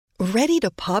Ready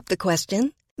to pop the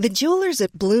question? The jewelers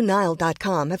at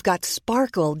BlueNile.com have got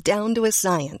sparkle down to a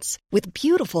science with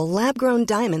beautiful lab-grown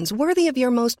diamonds worthy of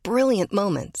your most brilliant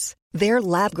moments. Their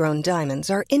lab-grown diamonds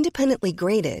are independently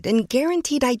graded and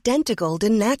guaranteed identical to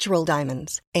natural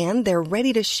diamonds, and they're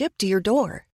ready to ship to your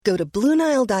door. Go to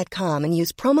BlueNile.com and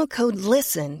use promo code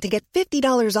LISTEN to get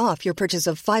 $50 off your purchase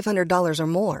of $500 or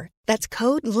more. That's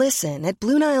code LISTEN at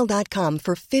BlueNile.com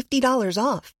for $50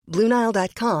 off.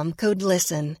 BlueNile.com, code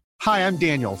LISTEN. Hi, I'm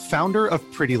Daniel, founder of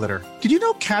Pretty Litter. Did you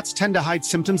know cats tend to hide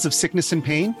symptoms of sickness and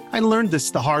pain? I learned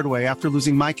this the hard way after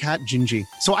losing my cat, Gingy.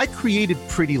 So I created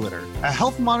Pretty Litter, a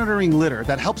health monitoring litter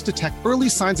that helps detect early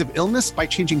signs of illness by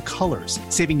changing colors,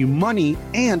 saving you money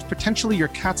and potentially your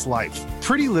cat's life.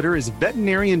 Pretty Litter is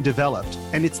veterinarian developed,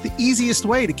 and it's the easiest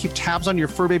way to keep tabs on your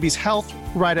fur baby's health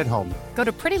right at home. Go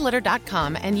to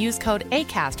prettylitter.com and use code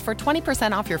ACAST for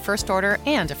 20% off your first order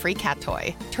and a free cat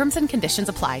toy. Terms and conditions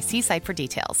apply. See site for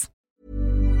details.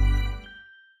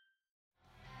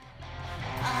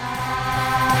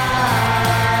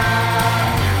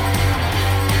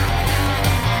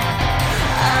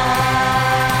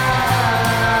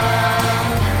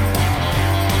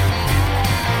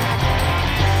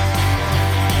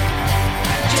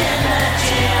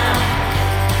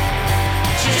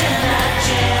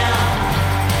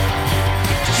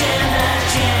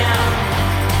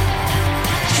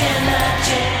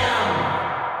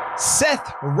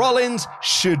 Seth Rollins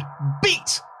should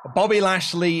beat Bobby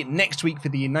Lashley next week for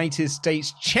the United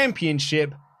States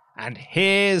Championship. And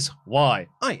here's why.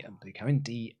 I am becoming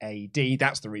DAD.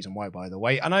 That's the reason why, by the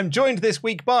way. And I'm joined this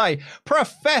week by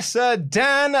Professor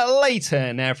Dan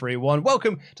Layton, everyone.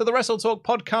 Welcome to the Wrestle Talk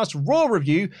Podcast Raw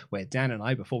Review, where Dan and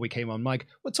I, before we came on mic,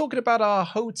 were talking about our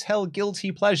hotel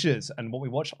guilty pleasures and what we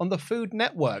watch on the Food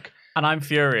Network. And I'm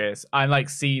furious. I'm like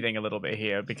seething a little bit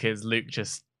here because Luke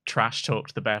just trash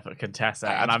talked the Barefoot Contessa,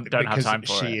 and I don't have time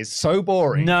for it. She is so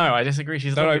boring. No, I disagree.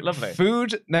 She's lovely.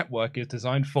 Food Network is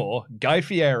designed for Guy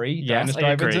Fieri, yes, Diners,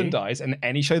 Drive-Ins and Dives, and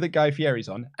any show that Guy Fieri's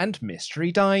on, and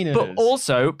Mystery Diners. But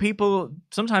also, people,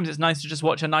 sometimes it's nice to just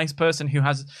watch a nice person who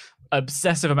has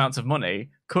obsessive amounts of money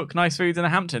cook nice foods in the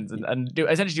Hamptons and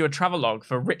essentially do a travelogue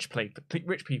for rich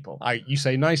people. You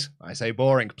say nice, I say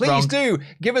boring. Please do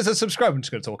give us a subscribe. I'm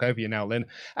just going to talk over you now, Lynn.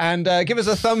 And give us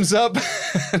a thumbs up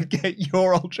and get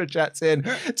your Ultra Chats in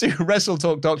to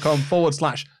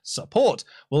WrestleTalk.com/support.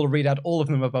 We'll read out all of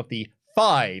them above the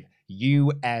 $5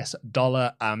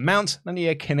 amount. None of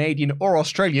your Canadian or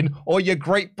Australian or your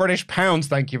Great British pounds,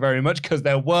 thank you very much, because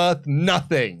they're worth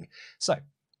nothing. So,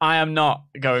 I am not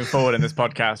going forward in this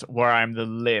podcast where I'm the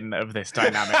Lynn of this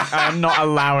dynamic. I am not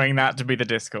allowing that to be the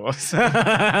discourse.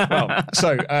 Well,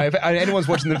 so if anyone's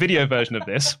watching the video version of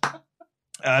this,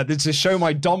 to show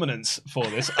my dominance for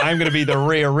this, I'm going to be the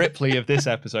Rhea Ripley of this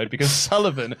episode because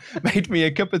Sullivan made me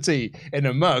a cup of tea in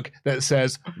a mug that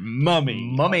says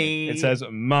Mummy. Mummy. It says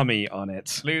Mummy on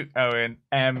it. Luke Owen,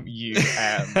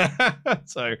 M-U-M.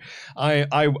 So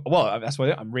that's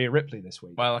why I'm Rhea Ripley this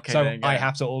week. Well, okay. So I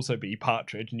have to also be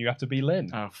Partridge and you have to be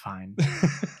Lynn. Oh, fine.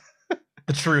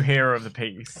 The true hero of the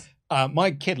piece.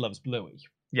 My kid loves Bluey.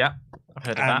 Yeah, I've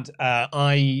heard of that. And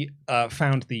I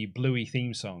found the Bluey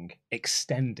theme song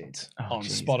extended on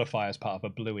Spotify as part of a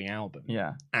Bluey album.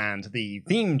 Yeah. And the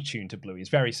theme tune to Bluey is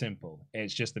very simple.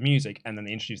 It's just the music, and then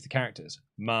they introduce the characters.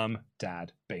 Mum,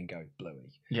 Dad, Bingo,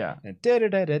 Bluey. Yeah. And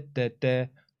da-da-da-da-da-da.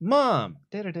 Mom,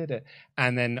 da-da-da-da.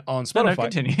 And then on Spotify,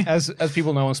 continue. as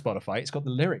people know on Spotify, it's got the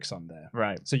lyrics on there.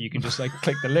 Right. So you can just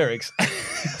click the lyrics.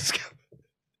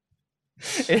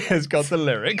 It has got the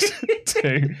lyrics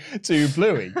to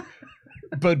Bluey.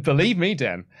 But believe me,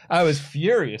 Dan, I was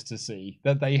furious to see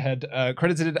that they had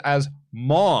credited it as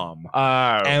Mom.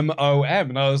 M-O-M.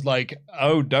 And I was like,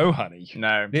 oh, no, honey.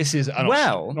 No. This is an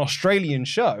Australian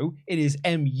show. It is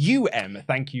M-U-M.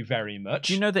 Thank you very much.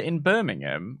 Do you know that in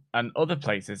Birmingham and other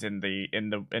places in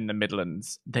the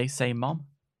Midlands, they say Mom?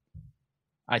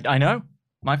 I know.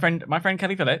 My friend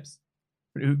Kelly Phillips,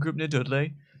 who grew up near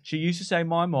Dudley, she used to say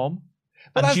my mom.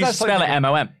 But and she used to spell it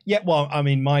M-O-M. Yeah, well, I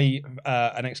mean,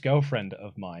 an ex-girlfriend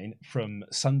of mine from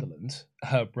Sunderland,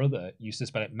 her brother used to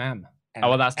spell it Mam. Oh,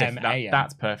 well, that's different.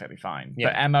 That's perfectly fine. Yeah.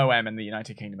 But M-O-M in the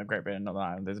United Kingdom and Great Britain and Northern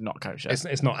Ireland is not kosher.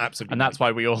 It's not absolutely. And that's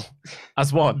why we all,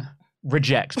 as one,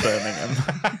 reject Birmingham.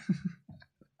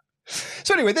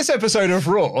 So anyway, this episode of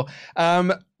Raw,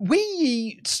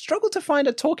 we struggled to find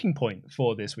a talking point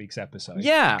for this week's episode.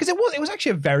 Yeah, because it was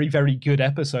actually a very, very good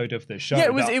episode of the show. Yeah,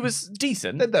 it was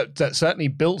decent. That certainly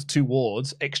built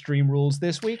towards Extreme Rules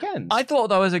this weekend. I thought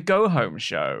though, as a go-home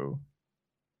show,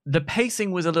 the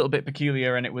pacing was a little bit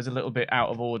peculiar and it was a little bit out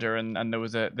of order, and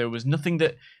there was nothing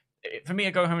that, for me,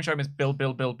 a go-home show is build,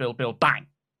 bang.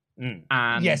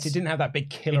 And yes, it didn't have that big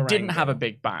killer. It didn't have a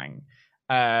big bang.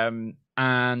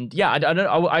 And yeah, I don't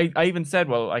know. I even said,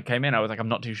 well, I came in, I was like, I'm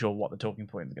not too sure what the talking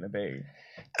point is going to be.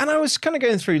 And I was kind of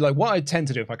going through like what I tend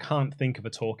to do if I can't think of a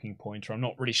talking point, or I'm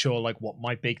not really sure like what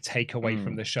my big takeaway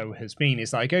from the show has been,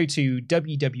 is that I go to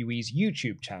WWE's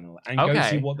YouTube channel and go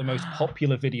see what the most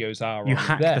popular videos are. You on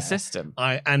hack there. the system.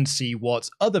 And see what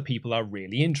other people are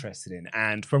really interested in.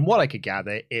 And from what I could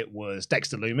gather, it was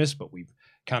Dexter Lumis, but we've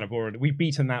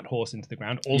beaten that horse into the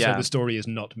ground. Also, the story is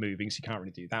not moving, so you can't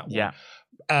really do that one.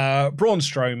 Yeah. Braun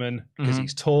Strowman, because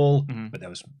he's tall, but there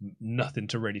was nothing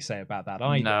to really say about that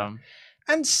either. No.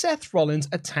 And Seth Rollins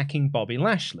attacking Bobby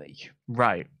Lashley.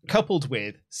 Right. Coupled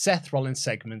with Seth Rollins'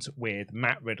 segment with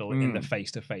Matt Riddle in the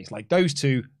face-to-face. Like, those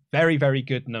two, very, very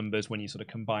good numbers when you sort of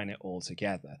combine it all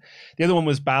together. The other one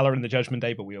was Balor and the Judgment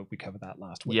Day, but we covered that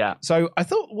last week. Yeah. So I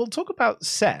thought we'll talk about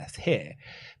Seth here,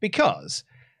 because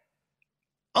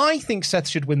I think Seth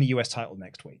should win the US title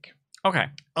next week. Okay.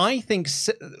 I think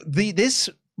this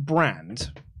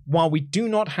brand, while we do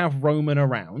not have Roman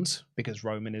around, because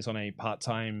Roman is on a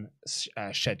part-time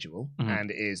schedule and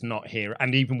is not here,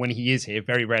 and even when he is here,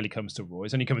 very rarely comes to Raw.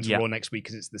 He's only coming to Raw next week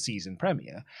because it's the season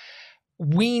premiere.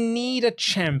 We need a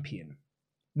champion.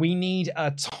 We need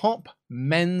a top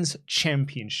men's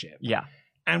championship. Yeah.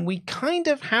 And we kind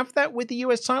of have that with the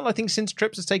US title. I think since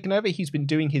Trips has taken over, he's been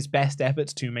doing his best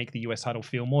efforts to make the US title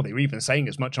feel more. They were even saying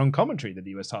as much on commentary that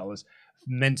the US title has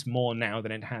meant more now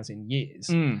than it has in years.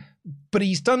 But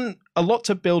he's done a lot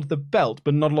to build the belt,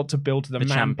 but not a lot to build the man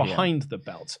champion behind the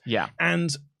belt. Yeah. And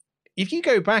if you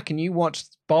go back and you watch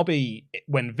Bobby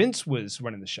when Vince was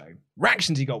running the show,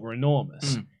 reactions he got were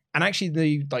enormous. And actually,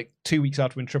 the 2 weeks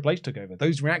after when Triple H took over,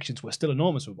 those reactions were still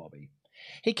enormous with Bobby.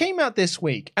 He came out this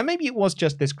week, and maybe it was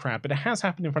just this crowd, but it has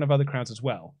happened in front of other crowds as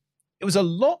well. It was a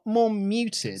lot more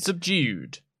muted.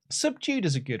 Subdued. Subdued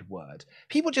is a good word.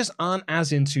 People just aren't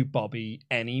as into Bobby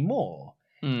anymore.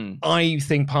 I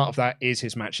think part of that is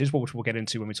his matches, which we'll get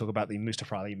into when we talk about the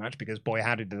Mustafa Ali match, because boy,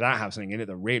 how did that have something in it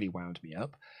that really wound me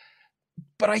up.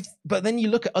 But then you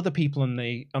look at other people on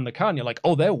the card and you're like,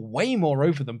 oh, they're way more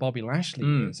over than Bobby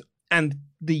Lashley is. And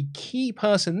the key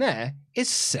person there is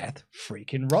Seth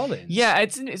freaking Rollins. Yeah,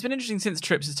 it's been interesting since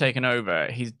Trips has taken over.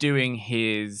 He's doing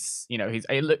his,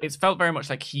 it's felt very much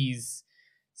like he's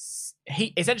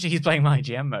playing my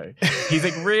GM mode. He's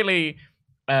like really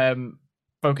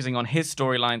focusing on his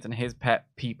storylines and his pet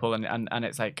people, and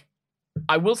it's like,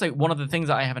 I will say one of the things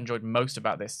that I have enjoyed most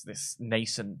about this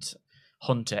nascent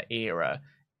Hunter era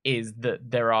is that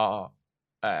there are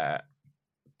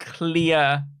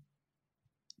clear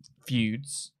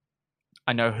feuds.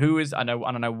 I know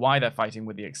why they're fighting,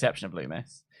 with the exception of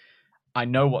Loomis. I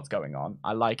know what's going on.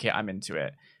 I like it. I'm into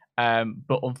it.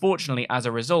 But unfortunately, as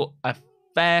a result, a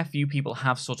fair few people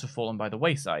have sort of fallen by the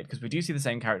wayside, because we do see the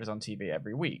same characters on TV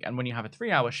every week. And when you have a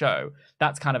 3-hour show,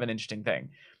 that's kind of an interesting thing.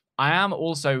 I am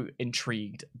also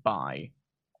intrigued by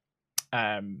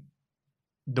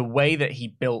the way that he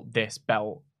built this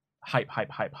belt hype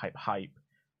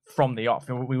from the off.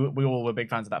 We all were big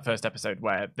fans of that first episode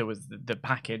where there was the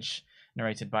package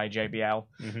narrated by JBL,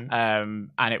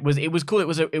 and it was cool.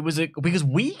 It was because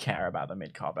we care about the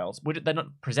mid-card belts. They're not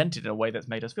presented in a way that's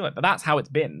made us feel it, but that's how it's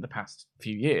been the past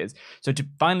few years. So to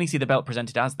finally see the belt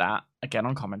presented as that, again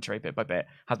on commentary, bit by bit,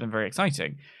 has been very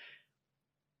exciting.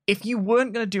 If you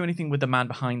weren't going to do anything with the man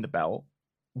behind the belt,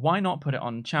 why not put it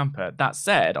on Ciampa? That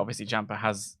said, obviously Ciampa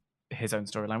has his own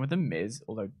storyline with The Miz,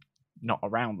 although not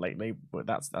around lately, but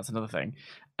that's another thing.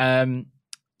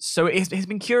 So it's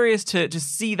been curious to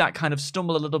see that kind of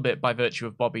stumble a little bit by virtue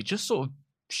of Bobby just sort of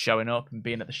showing up and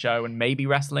being at the show and maybe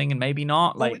wrestling and maybe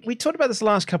not. Well, we talked about this the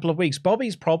last couple of weeks.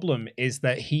 Bobby's problem is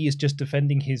that he is just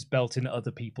defending his belt in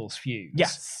other people's feuds.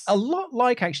 Yes. A lot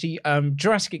like actually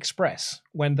Jurassic Express,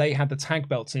 when they had the tag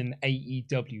belts in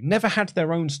AEW, never had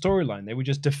their own storyline. They were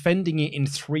just defending it in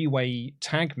 3-way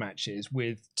tag matches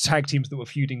with tag teams that were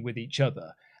feuding with each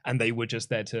other. And they were just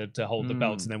there to hold the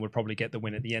belts, and then would probably get the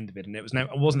win at the end of it. And it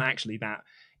wasn't actually that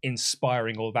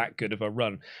inspiring or that good of a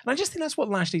run. And I just think that's what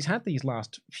Lashley's had these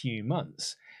last few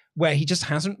months, where he just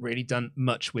hasn't really done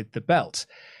much with the belt.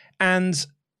 And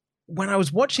when I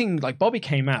was watching, like, Bobby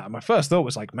came out, my first thought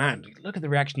was like, man, look at the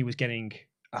reaction he was getting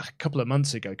a couple of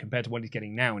months ago compared to what he's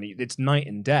getting now, and it's night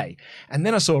and day. And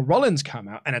then I saw Rollins come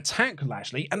out and attack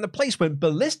Lashley, and the place went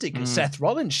ballistic as Seth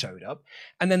Rollins showed up.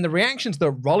 And then the reactions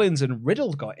that Rollins and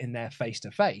Riddle got in their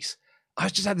face-to-face, I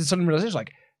just had this sudden realization,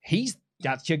 like,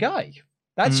 that's your guy.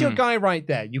 That's your guy right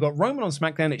there. You got Roman on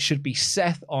SmackDown, it should be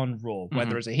Seth on Raw.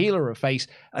 Whether as a heel or a face,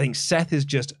 I think Seth is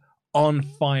just on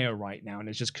fire right now and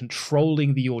is just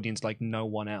controlling the audience like no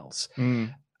one else.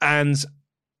 And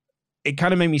it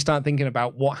kind of made me start thinking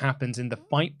about what happens in the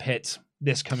fight pit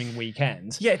this coming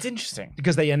weekend. Yeah, it's interesting.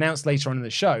 Because they announced later on in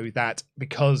the show that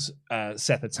because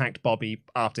Seth attacked Bobby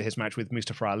after his match with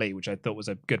Mustafa Ali, which I thought was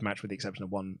a good match with the exception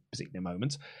of one particular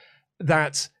moment,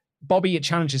 that Bobby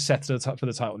challenges Seth for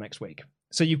the title next week.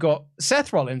 So you've got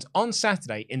Seth Rollins on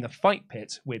Saturday in the fight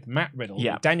pit with Matt Riddle.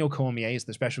 Yeah. With Daniel Cormier is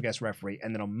the special guest referee.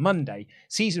 And then on Monday,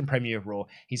 season premiere of Raw,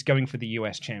 he's going for the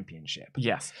US Championship.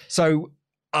 Yes. So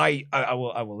I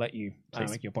will let you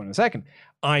make your point in a second.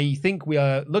 I think we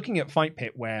are looking at fight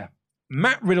pit where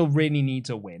Matt Riddle really needs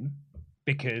a win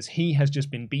because he has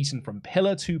just been beaten from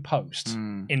pillar to post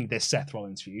in this Seth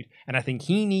Rollins feud. And I think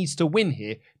he needs to win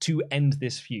here to end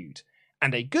this feud.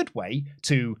 And a good way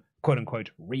to, quote unquote,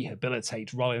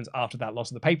 rehabilitate Rollins after that loss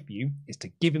of the pay-per-view is to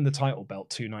give him the title belt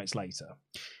 2 nights later.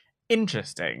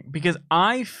 Interesting, because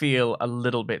I feel a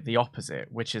little bit the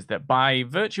opposite, which is that by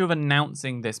virtue of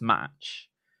announcing this match,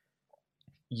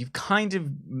 you've kind of...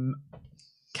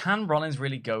 Can Rollins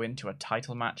really go into a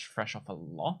title match fresh off a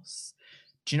loss?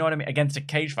 Do you know what I mean? Against a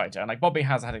cage fighter. And like Bobby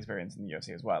has had experience in the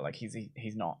UFC as well. Like he's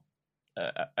not...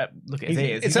 look at his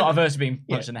ears. He's not averse to being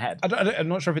punched in the head. I'm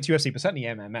not sure if it's UFC, but certainly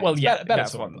MMA. Well, yeah,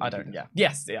 that's one. I don't. Yeah,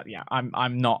 yes, yeah.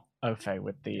 I'm not au fait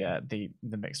with the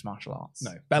mixed martial arts.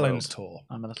 No, Bella's tour.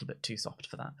 I'm a little bit too soft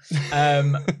for that.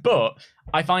 But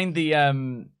I find the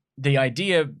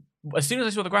idea. As soon as I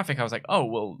saw the graphic, I was like, oh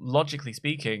well. Logically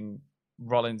speaking,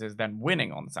 Rollins is then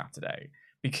winning on Saturday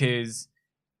because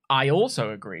I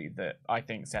also agree that I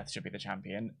think Seth should be the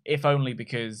champion, if only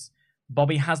because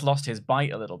Bobby has lost his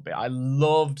bite a little bit. I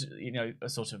loved, a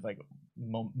sort of like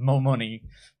more money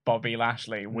Bobby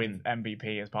Lashley with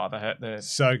MVP as part of the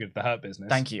so good, the Hurt Business.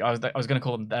 Thank you. I was going to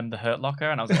call them the Hurt Locker,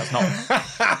 and I was like,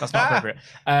 that's not appropriate.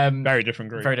 Very different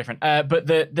group. Very different. But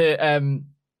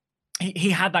he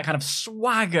had that kind of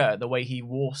swagger, the way he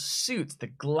wore suits, the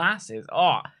glasses,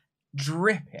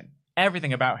 dripping.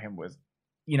 Everything about him was,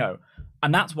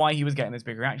 and that's why he was getting those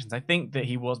big reactions. I think that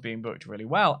he was being booked really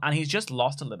well, and he's just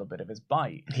lost a little bit of his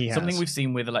bite. Something we've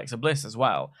seen with Alexa Bliss as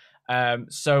well.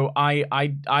 So I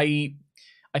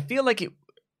feel like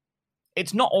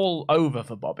it's not all over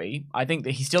for Bobby. I think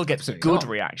that he still gets good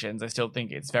reactions. I still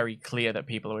think it's very clear that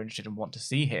people are interested and want to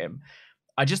see him.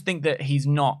 I just think that he's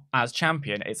not as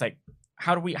champion. It's like,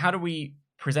 how do we get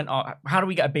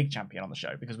a big champion on the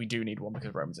show? Because we do need one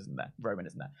because Roman isn't there.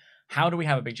 How do we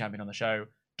have a big champion on the show?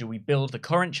 Do we build the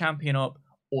current champion up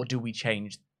or do we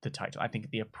change the title? I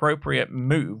think the appropriate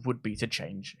move would be to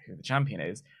change who the champion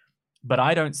is. But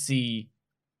I don't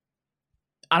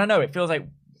know, it feels like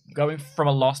going from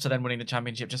a loss to then winning the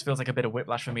championship just feels like a bit of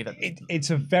whiplash for me that it's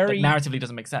a very that narratively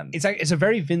doesn't make sense. It's a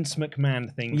very Vince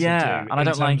McMahon thing to do. And I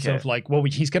don't like it. Like,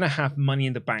 he's going to have money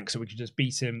in the bank so we can just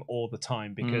beat him all the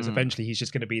time because eventually he's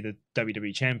just going to be the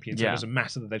WWE champion. So it doesn't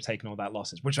matter that they've taken all that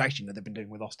losses, which actually they've been doing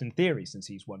with Austin Theory since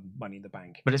he's won Money in the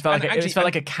Bank. But it felt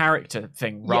like a character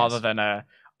thing rather than a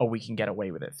we can get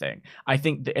away with it thing. I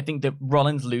think that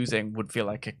Rollins losing would feel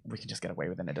like we can just get away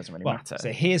with it and it doesn't really matter.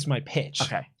 So here's my pitch.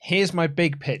 Okay. Here's my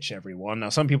big pitch, everyone. Now,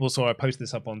 some people saw I posted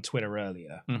this up on Twitter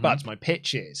earlier, but my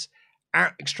pitch is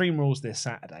at Extreme Rules this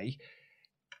Saturday,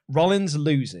 Rollins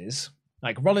loses.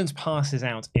 Like, Rollins passes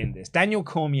out in this. Daniel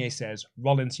Cormier says,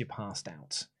 Rollins, you passed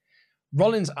out.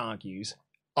 Rollins argues,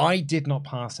 I did not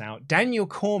pass out. Daniel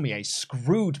Cormier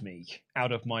screwed me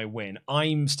out of my win.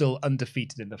 I'm still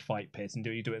undefeated in the fight pit and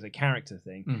do it as a character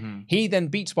thing. He then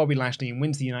beats Bobby Lashley and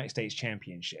wins the United States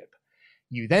Championship.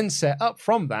 You then set up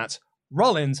from that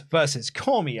Rollins versus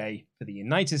Cormier for the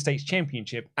United States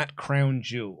Championship at Crown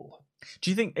Jewel. Do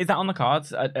you think, is that on the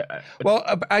cards? I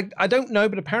don't know,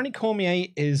 but apparently Cormier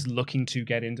is looking to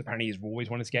get into, apparently he's always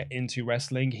wanted to get into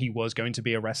wrestling. He was going to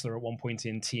be a wrestler at one point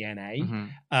in TNA.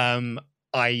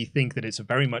 I think that it's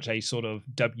very much a sort of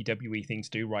WWE thing to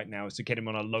do right now is to get him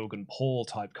on a Logan Paul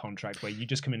type contract where you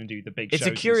just come in and do the big shows. It's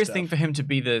a curious thing for him to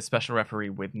be the special referee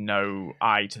with no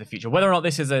eye to the future. Whether or not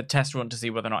this is a test run to see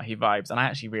whether or not he vibes, and I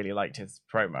actually really liked his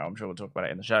promo. I'm sure we'll talk about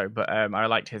it in the show, but I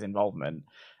liked his involvement.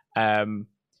 So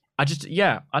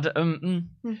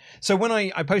when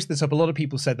I posted this up, a lot of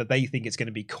people said that they think it's going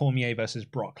to be Cormier versus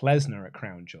Brock Lesnar at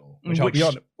Crown Jewel, which I'll be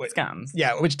honest, scans.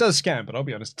 Yeah, which does scan, but I'll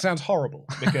be honest, it sounds horrible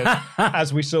because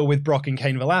as we saw with Brock and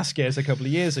Cain Velasquez a couple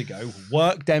of years ago,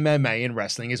 worked MMA in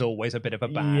wrestling is always a bit of a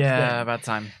bad thing. Bad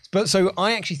time. But so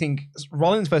I actually think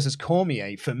Rollins versus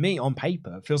Cormier, for me on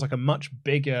paper, feels like a much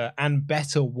bigger and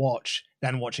better watch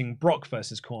than watching Brock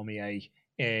versus Cormier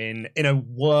in a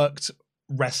worked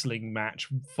wrestling match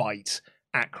fight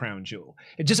at Crown Jewel.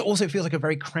 It just also feels like a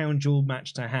very Crown Jewel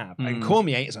match to have. And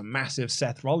Cormier is a massive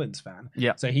Seth Rollins fan.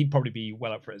 Yeah. So he'd probably be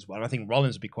well up for it as well. And I think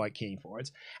Rollins would be quite keen for it.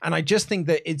 And I just think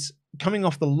that it's coming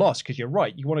off the loss, because you're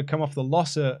right, you want to come off the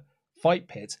loss at Fight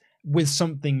Pit with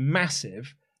something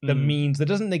massive that means that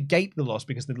doesn't negate the loss,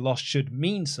 because the loss should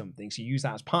mean something. So you use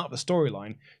that as part of the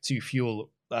storyline to fuel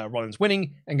Rollins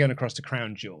winning and going across to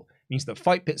Crown Jewel. It means that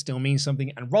Fight Pit still means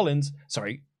something, and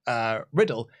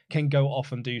Riddle can go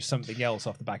off and do something else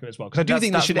off the back of it as well. Because I do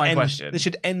think this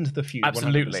should end the feud.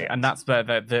 Absolutely. 100%. And that's where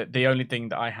the only thing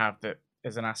that I have that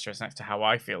is an asterisk next to how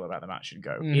I feel about the match should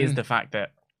go is the fact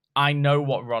that I know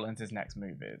what Rollins' next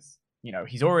move is. You know,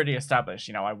 he's already established,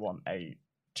 you know, I want a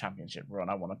championship run.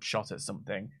 I want a shot at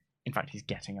something. In fact, he's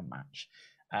getting a match.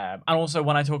 And also,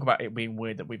 when I talk about it being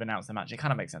weird that we've announced the match, it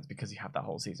kind of makes sense because you have that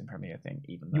whole season premiere thing.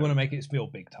 Even though you want to make it feel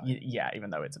big time. Yeah, even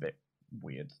though it's a bit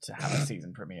weird to have a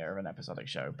season premiere of an episodic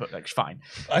show, but like fine.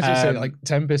 I should say, like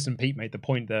Tempest and Pete made the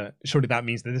point that surely that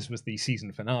means that this was the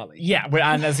season finale. Yeah,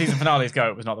 and as season finales go,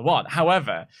 it was not the one.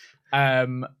 However,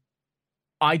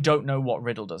 I don't know what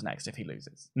Riddle does next if he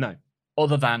loses. No,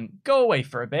 other than go away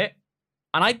for a bit.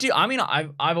 And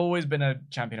I've always been a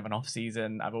champion of an off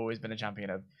season. I've always been a champion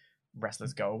of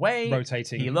wrestlers go away,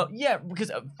 rotating.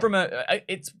 Because from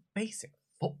it's basic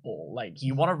football. Like,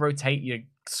 you want to rotate your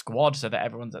squad so that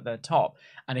everyone's at their top.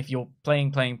 And if you're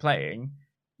playing,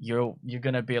 you're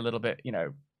gonna be a little bit,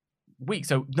 weak.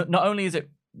 So not only is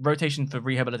it rotation for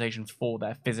rehabilitation for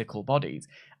their physical bodies,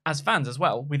 as fans as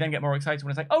well, we then get more excited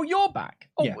when it's like, oh, you're back.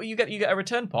 Oh, yeah. you get a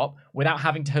return pop without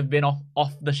having to have been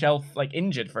off the shelf, like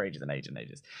injured for ages and ages and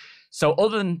ages. So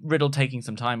other than Riddle taking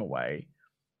some time away,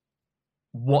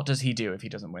 what does he do if he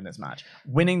doesn't win this match?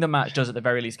 Winning the match does at the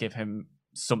very least give him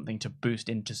something to boost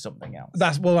into something else.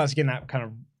 That's again, that kind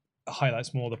of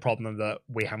highlights more the problem that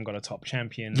we haven't got a top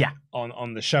champion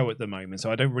on the show at the moment.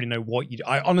 So I don't really know what you do.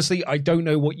 I don't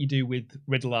know what you do with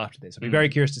Riddle after this. I'll be very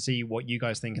curious to see what you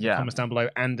guys think in the comments down below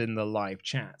and in the live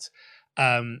chat.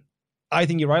 I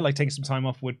think you're right, like taking some time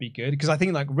off would be good, because I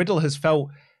think like Riddle has felt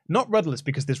not rudderless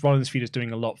because this Rollins feud is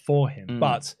doing a lot for him,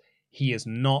 but he is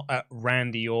not at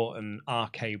Randy Orton,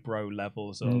 RK Bro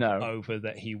levels of over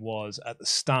that he was at the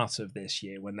start of this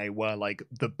year when they were like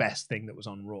the best thing that was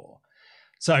on Raw.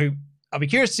 So I'll be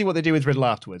curious to see what they do with Riddle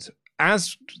afterwards.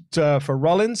 As for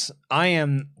Rollins, I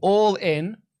am all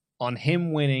in on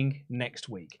him winning next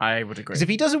week. I would agree. Because if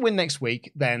he doesn't win next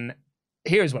week, then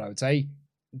here's what I would say.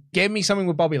 Give me something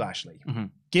with Bobby Lashley. Mm-hmm.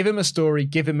 Give him a story,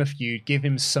 give him a feud, give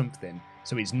him something.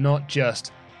 So he's not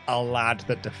just a lad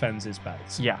that defends his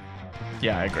belts. Yeah,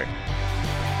 I agree.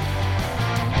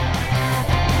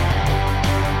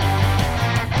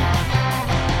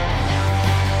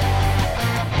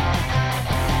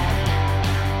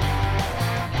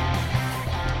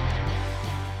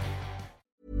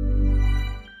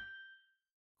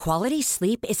 Quality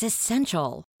sleep is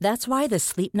essential. That's why the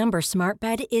Sleep Number Smart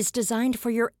Bed is designed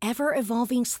for your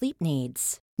ever-evolving sleep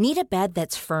needs. Need a bed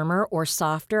that's firmer or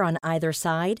softer on either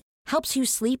side? Helps you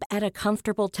sleep at a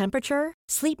comfortable temperature?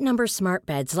 Sleep Number Smart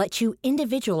Beds let you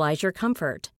individualize your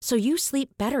comfort, so you sleep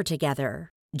better together.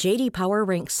 J.D. Power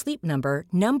ranks Sleep Number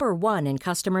number 1 in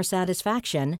customer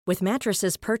satisfaction with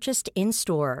mattresses purchased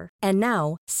in-store. And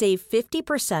now, save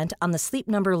 50% on the Sleep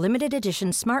Number Limited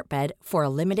Edition Smart Bed for a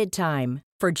limited time.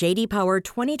 For J.D. Power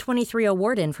 2023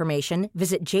 award information,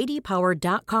 visit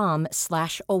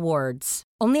jdpower.com/awards.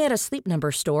 Only at a Sleep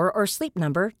Number store or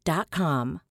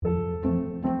sleepnumber.com.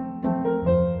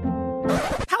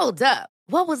 Hold up.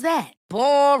 What was that?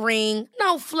 Boring.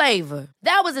 No flavor.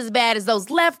 That was as bad as those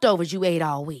leftovers you ate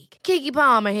all week. Keke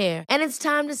Palmer here, and it's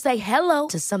time to say hello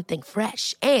to something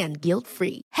fresh and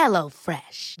guilt-free. Hello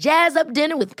Fresh. Jazz up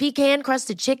dinner with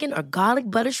pecan-crusted chicken or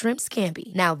garlic butter shrimp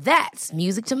scampi. Now that's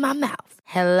music to my mouth.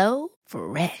 Hello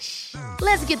Fresh.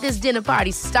 Let's get this dinner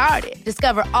party started.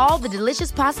 Discover all the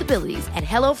delicious possibilities at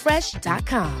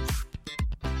HelloFresh.com.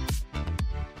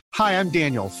 Hi, I'm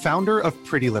Daniel, founder of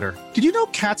Pretty Litter. Did you know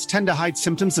cats tend to hide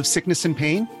symptoms of sickness and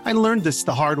pain? I learned this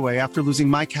the hard way after losing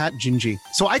my cat, Gingy.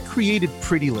 So I created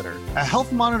Pretty Litter, a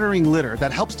health monitoring litter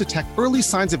that helps detect early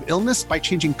signs of illness by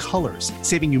changing colors,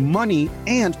 saving you money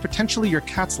and potentially your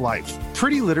cat's life.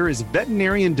 Pretty Litter is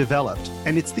veterinarian developed,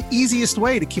 and it's the easiest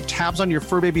way to keep tabs on your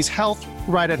fur baby's health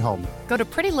right at home. Go to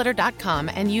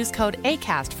prettylitter.com and use code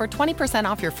ACAST for 20%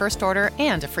 off your first order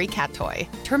and a free cat toy.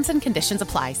 Terms and conditions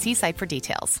apply. See site for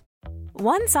details.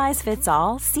 One size fits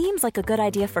all seems like a good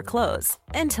idea for clothes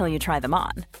until you try them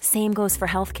on. Same goes for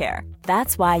healthcare.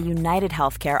 That's why United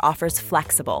Healthcare offers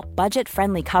flexible,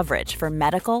 budget-friendly coverage for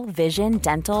medical, vision,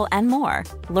 dental, and more.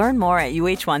 Learn more at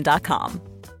UH1.com.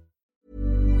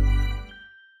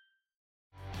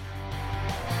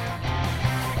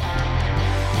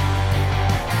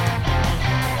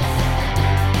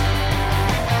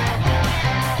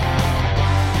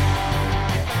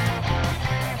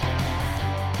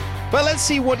 Well, let's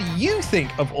see what you think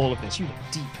of all of this. You look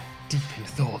deep in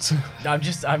thoughts.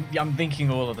 I'm thinking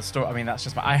all of the story. I mean, that's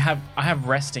just I have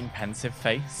resting pensive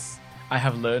face. I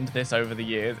have learned this over the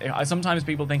years. Sometimes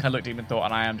people think I look deep in thought,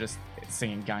 and I am just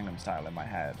singing Gangnam Style in my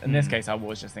head. In this case, I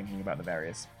was just thinking about the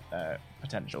various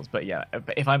potentials. But yeah,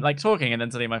 if I'm like talking and then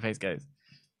suddenly my face goes.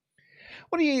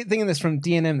 What are you thinking of this from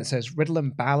DNM that says Riddle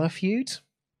and Balor feud?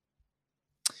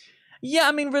 Yeah,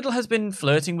 I mean, Riddle has been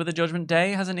flirting with the Judgment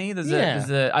Day, hasn't he?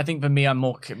 I think for me, I'm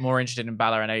more interested in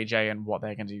Balor and AJ and what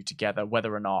they're going to do together,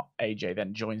 whether or not AJ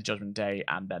then joins Judgment Day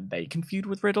and then they can feud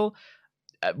with Riddle.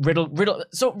 Riddle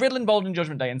involved in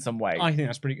Judgment Day in some way. I think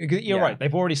that's pretty good. You're right.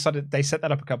 They've already they set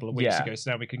that up a couple of weeks ago, so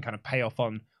now we can kind of pay off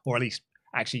on, or at least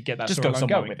actually get that just go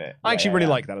somewhere going with it. I actually really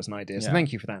like that as an idea, so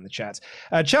thank you for that in the chat.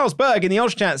 Charles Berg in the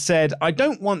Ultra Chat said, I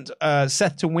don't want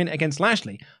Seth to win against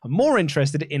Lashley. I'm more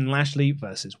interested in Lashley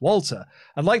versus Walter.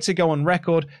 I'd like to go on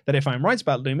record that if I'm right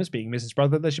about Loomis being Mrs.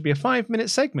 Brother, there should be a 5-minute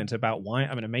segment about why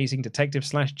I'm an amazing detective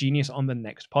 / genius on the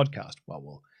next podcast. Well,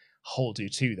 we'll hold you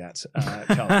to that,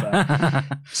 Charles Berg.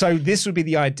 So this would be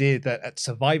the idea that at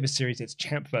Survivor Series, it's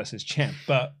champ versus champ,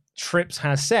 but Trips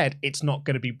has said it's not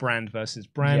going to be brand versus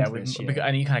brand this year.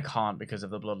 And you kind of can't because of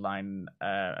the bloodline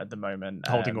at the moment.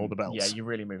 Holding all the belts. Yeah, you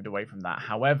really moved away from that.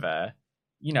 However,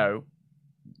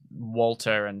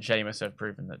 Walter and Sheamus have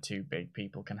proven that two big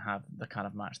people can have the kind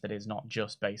of match that is not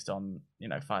just based on,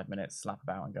 5 minutes, slap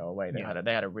about and go away.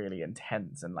 They had a really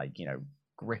intense and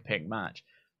gripping match.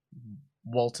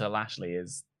 Walter Lashley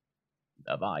is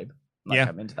a vibe.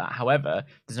 I'm into that. However,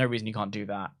 there's no reason you can't do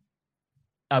that.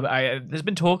 There's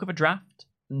been talk of a draft.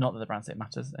 Not that the brand state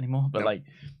matters anymore, but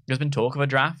there's been talk of a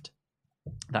draft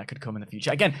that could come in the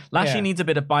future. Again, Lashley needs a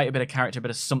bit of bite, a bit of character, a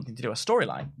bit of something to do. A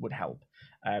storyline would help.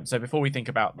 So before we think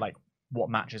about what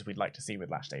matches we'd like to see with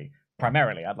Lashley,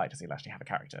 primarily I'd like to see Lashley have a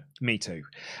character. Me too.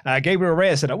 Gabriel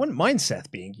Reyes said, I wouldn't mind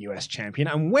Seth being US champion.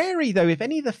 I'm wary though, if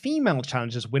any of the female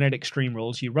challengers win at Extreme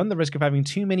Rules, you run the risk of having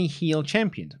too many heel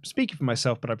champions. I'm speaking for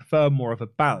myself, but I prefer more of a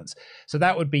balance. So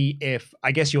that would be if,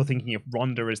 I guess you're thinking if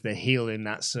Ronda is the heel in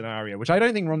that scenario, which I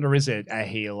don't think Ronda is a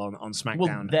heel on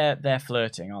SmackDown. Well, they're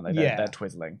flirting, aren't they? They're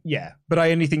twizzling. Yeah, but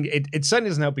I only think it certainly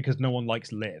doesn't help because no one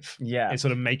likes Liv. Yeah. It's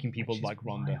sort of making people like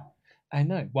Ronda. Wild. I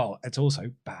know. Well, it's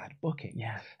also bad booking.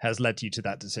 Yeah. Has led you to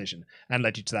that decision and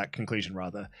led you to that conclusion,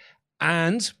 rather.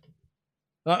 And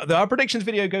our predictions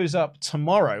video goes up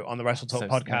tomorrow on the WrestleTalk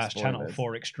podcast channel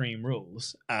for Extreme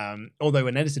Rules. Although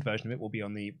an edited version of it will be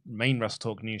on the main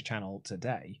WrestleTalk news channel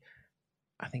today.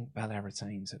 I think Belair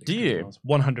retains. Do you?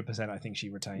 100%. I think she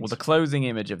retains. Well, the closing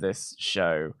image of this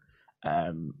show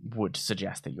would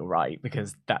suggest that you're right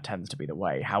because that tends to be the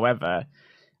way. However,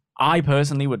 I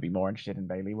personally would be more interested in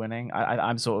Bayley winning.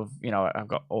 I'm sort of, I've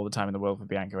got all the time in the world for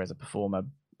Bianca as a performer,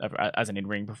 as an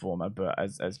in-ring performer, but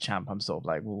as champ, I'm sort of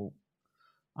like, well,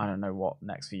 I don't know what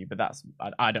next for you, but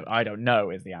I don't know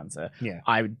is the answer. Yeah.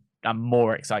 I'm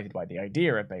more excited by the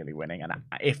idea of Bayley winning, and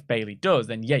if Bayley does,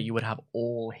 then yeah, you would have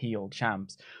all heel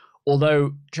champs.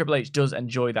 Although Triple H does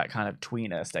enjoy that kind of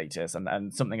tweener status,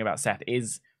 and something about Seth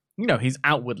is, he's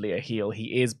outwardly a heel.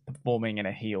 He is performing in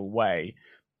a heel way.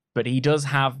 But he does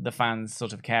have the fans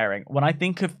sort of caring. When I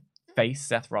think of face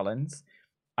Seth Rollins,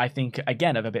 I think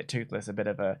again of a bit toothless, a bit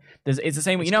of a. It's the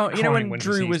same. When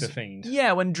Drew was.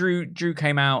 Yeah, when Drew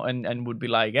came out and would be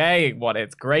like, "Hey,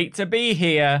 it's great to be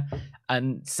here,"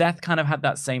 and Seth kind of had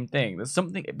that same thing. There's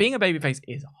something. Being a babyface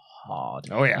is hard.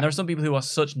 Oh yeah. And there are some people who are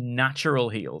such natural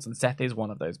heels, and Seth is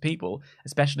one of those people,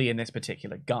 especially in this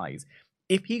particular guise.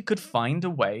 If he could find a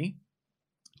way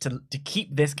to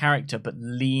keep this character but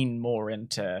lean more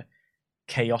into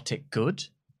chaotic good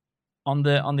on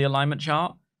the alignment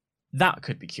chart, that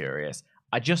could be curious.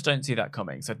 I just don't see that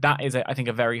coming. So that is, I think,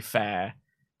 a very fair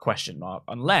question mark,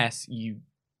 unless you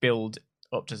build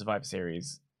up to Survivor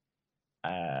Series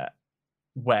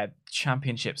where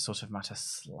championships sort of matter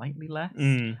slightly less,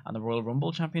 and the Royal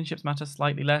Rumble championships matter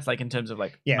slightly less, in terms of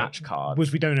match cards.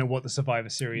 Which we don't know what the Survivor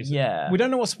Series. Yeah, we don't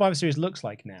know what Survivor Series looks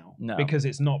like now. No, because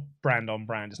it's not brand on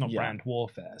brand. It's not brand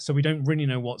warfare. So we don't really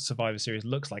know what Survivor Series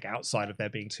looks like outside of there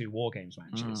being 2 War Games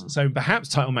matches. So perhaps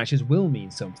title matches will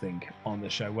mean something on the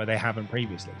show where they haven't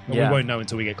previously. But we won't know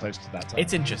until we get closer to that time.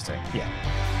 It's interesting. Yeah.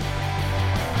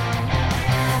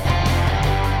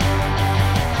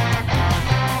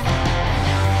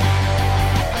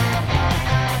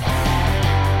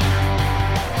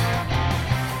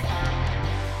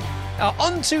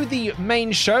 On to the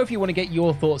main show. If you want to get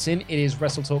your thoughts in, it is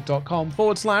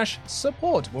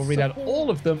WrestleTalk.com/support. We'll read out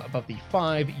all of them above the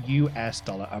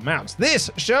 $5 amount. This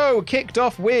show kicked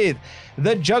off with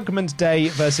the Judgment Day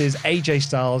versus AJ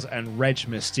Styles and Reg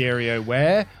Mysterio,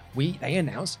 where they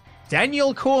announced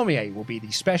Daniel Cormier will be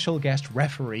the special guest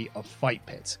referee of Fight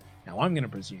Pit. Now, I'm going to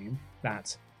presume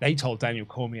that they told Daniel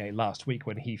Cormier last week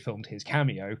when he filmed his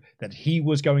cameo that he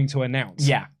was going to announce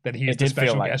that he is the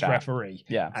special guest referee.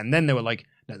 Yeah. And then they were like,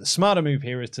 no, the smarter move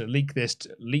here is to leak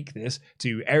this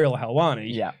to Ariel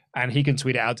Helwani. Yeah. And he can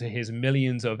tweet it out to his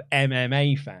millions of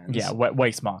MMA fans. Yeah,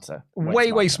 way smarter.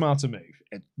 Way smarter move.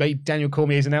 It made Daniel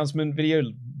Cormier's announcement video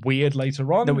weird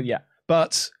later on.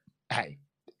 But hey,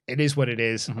 it is what it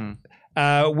is.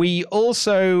 Mm-hmm. We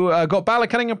also got Balor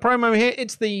cutting a promo here.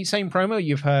 It's the same promo.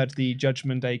 You've heard the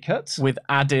Judgment Day cuts. With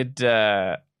added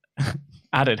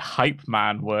added hype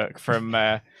man work from,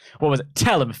 what was it?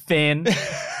 Tell him, Finn.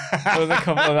 What was a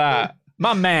couple of that?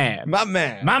 My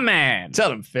man.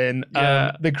 Tell him, Finn.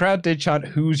 Yeah. The crowd did chant,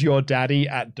 "Who's your daddy?"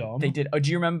 at Dom. They did. Oh,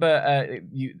 do you remember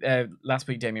last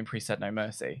week Damian Priest said no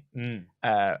mercy?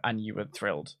 And you were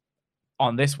thrilled.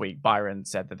 On this week, Byron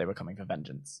said that they were coming for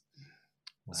vengeance.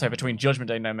 Wow. So between Judgment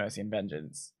Day, No Mercy, and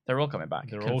Vengeance, they're all coming back.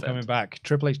 They're all coming back.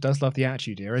 Triple H does love the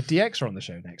Attitude Era. DX are on the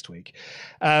show next week.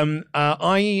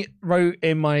 I wrote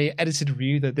in my edited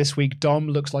review that this week Dom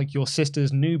looks like your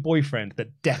sister's new boyfriend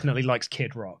that definitely likes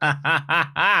Kid Rock.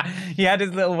 He had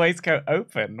his little waistcoat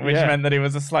open, which meant that he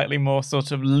was a slightly more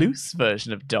sort of loose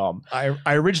version of Dom. I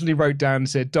originally wrote down and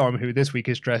said Dom, who this week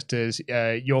is dressed as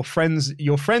your friend's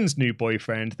new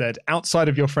boyfriend, that outside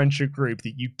of your friendship group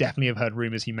that you definitely have heard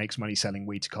rumors he makes money selling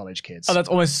weed to college kids. Oh, that's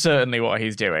almost certainly what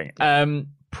he's doing.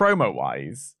 Promo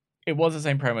wise, it was the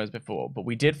same promo as before, but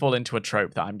we did fall into a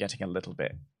trope that I'm getting a little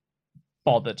bit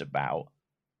bothered about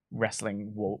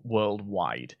wrestling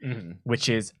worldwide, which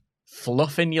is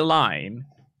fluffing your line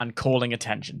and calling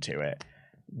attention to it.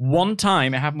 One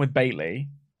time it happened with Bayley,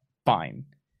 fine.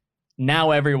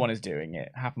 Now everyone is doing it.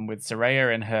 It happened with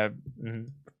Saraya in her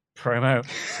promo,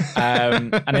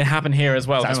 and it happened here as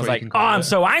well. I was like, I'm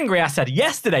so angry. I said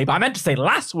yesterday, but I meant to say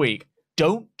last week.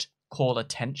 Don't call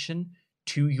attention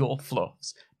to your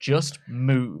fluffs. Just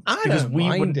move. I don't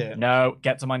mind it. No,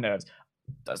 gets on my nerves.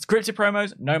 Scripted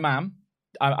promos, no ma'am.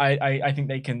 I think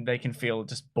they can feel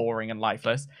just boring and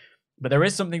lifeless. But there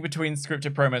is something between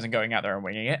scripted promos and going out there and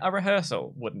winging it. A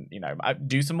rehearsal wouldn't,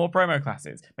 do some more promo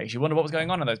classes. Makes you wonder what was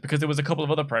going on in those, because there was a couple of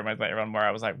other promos later on where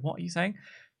I was like, what are you saying?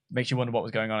 Makes you wonder what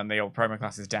was going on in the old promo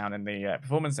classes down in the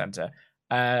Performance Center.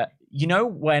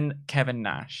 When Kevin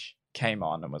Nash came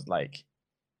on and was like,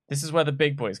 this is where the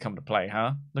big boys come to play,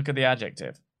 huh? Look at the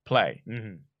adjective. Play.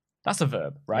 That's a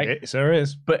verb, right? It sure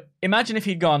is. But imagine if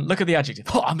he'd gone, look at the adjective.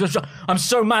 Oh, I'm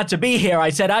so mad to be here. I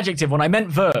said adjective when I meant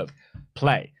verb.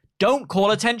 Play. Don't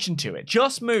call attention to it.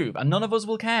 Just move, and none of us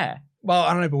will care. Well,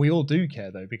 I don't know, but we all do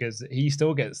care, though, because he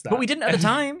still gets that. But we didn't at the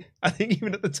time. I think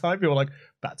even at the time, people were like,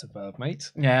 that's a verb,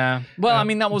 mate. Yeah. Well,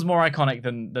 that was more iconic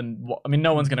than what...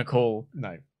 no one's going to call...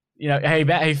 No.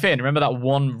 Hey, Finn, remember that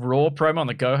one Raw promo on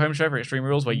the Go Home show for Extreme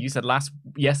Rules where you said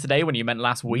yesterday when you meant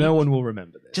last week? No one will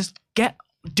remember this. Just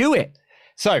do it.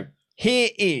 So, here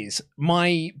is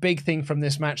my big thing from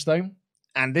this match, though.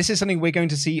 And this is something we're going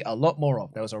to see a lot more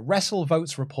of. There was a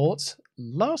WrestleVotes report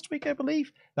last week, I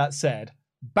believe, that said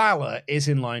Balor is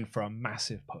in line for a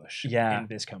massive push in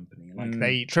this company.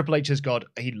 Triple H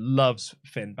he loves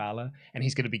Finn Balor, and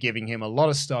he's going to be giving him a lot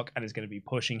of stock and is going to be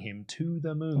pushing him to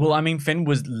the moon. Well, Finn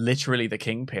was literally the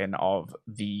kingpin of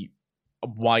the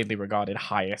widely regarded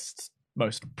highest,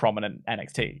 most prominent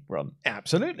NXT run.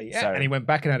 Absolutely, yeah. And he went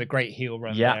back and had a great heel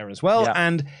run there as well. Yeah.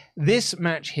 And this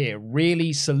match here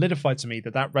really solidified to me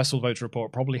that WrestleVotes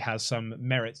report probably has some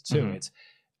merit to it.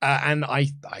 And I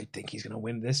think he's going to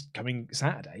win this coming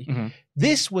Saturday.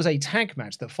 This was a tag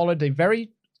match that followed a very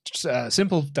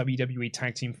simple WWE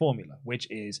tag team formula, which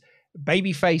is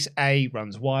Babyface A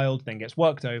runs wild, then gets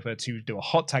worked over to do a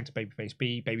hot tag to Babyface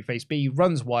B. Babyface B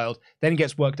runs wild, then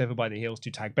gets worked over by the heels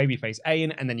to tag Babyface A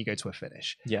in, and then you go to a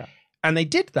finish. Yeah. And they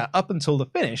did that up until the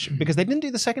finish because they didn't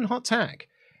do the second hot tag.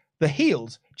 The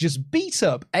heels just beat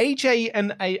up AJ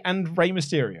and Rey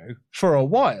Mysterio for a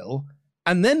while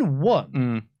and then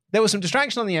won. There was some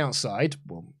distraction on the outside.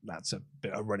 Well, that's a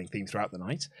bit of a running theme throughout the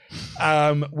night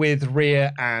with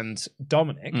Rhea and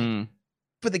Dominic.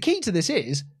 But the key to this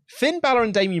is Finn Balor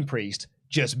and Damian Priest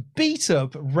just beat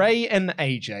up Rey and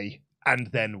AJ and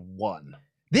then won.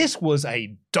 This was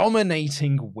a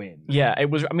dominating win. Yeah, it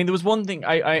was. There was one thing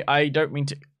I don't mean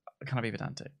to... Can I be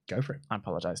pedantic? Go for it. I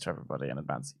apologize to everybody in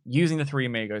advance. Using the three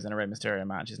amigos in a Rey Mysterio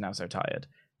match is now so tired.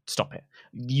 Stop it.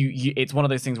 It's one of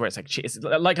those things where it's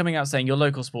like coming out saying your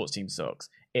local sports team sucks.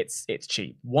 It's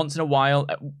cheap. Once in a while,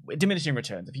 diminishing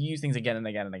returns. If you use things again and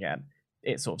again and again,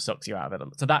 it sort of sucks you out of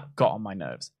it. So that got on my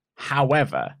nerves.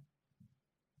 However,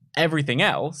 everything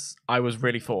else I was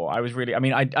really for.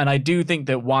 I do think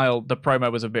that while the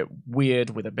promo was a bit weird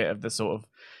with a bit of the sort of,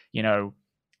 my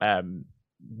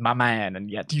man, and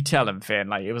yeah, you tell him, Finn.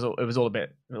 Like it was all a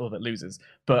bit losers.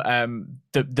 But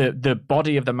the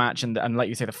body of the match and like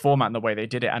you say, the format and the way they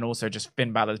did it, and also just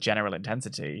Finn Balor's general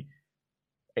intensity,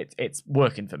 it's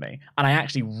working for me. And I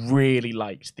actually really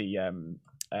liked the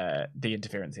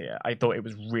interference here. I thought it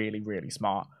was really, really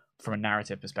smart from a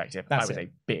narrative perspective. I was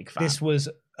a big fan. This was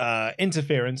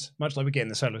interference, much like we get in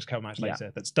the Solo Sikoa match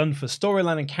later, that's done for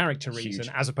storyline and character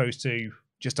reason, as opposed to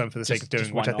just done for the sake of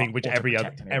doing, which I think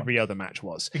every other match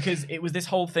was. Because it was this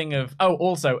whole thing of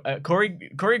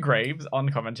Corey Graves on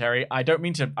commentary. I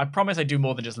promise I do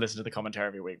more than just listen to the commentary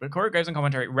every week. But Corey Graves on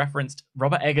commentary referenced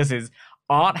Robert Eggers'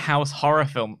 art house horror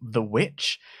film The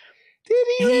Witch. Did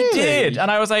he? He did, and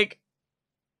I was like,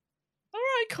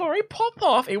 Corey, pop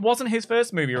off. It wasn't his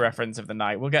first movie reference of the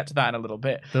night. We'll get to that in a little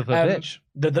bit. The Vavitch.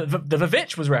 The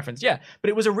Vavitch was referenced, yeah. But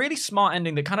it was a really smart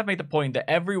ending that kind of made the point that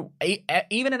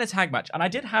even in a tag match, and I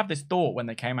did have this thought when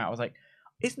they came out, I was like,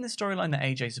 isn't this storyline that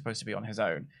AJ's supposed to be on his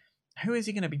own? Who is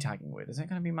he going to be tagging with? Is it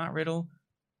going to be Matt Riddle?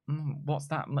 What's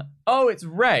that? Oh, it's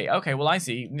Ray. Okay, well, I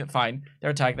see. Fine.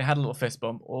 They're a tag. They had a little fist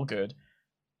bump. All good.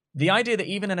 The idea that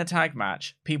even in a tag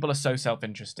match, people are so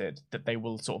self-interested that they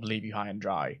will sort of leave you high and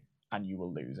dry, and you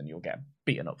will lose and you'll get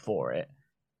beaten up for it,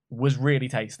 was really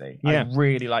tasty. Yeah. I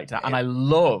really liked that. And I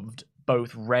loved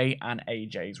both Ray and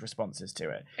AJ's responses to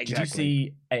it. Exactly. Did you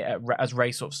see, as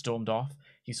Ray sort of stormed off,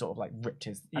 he sort of like ripped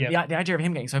his... The idea of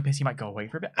him getting so pissed he might go away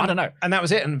for a bit. I don't know. And that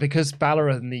was it. And because Balor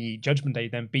and the Judgment Day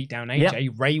then beat down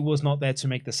AJ, Ray was not there to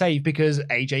make the save because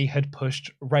AJ had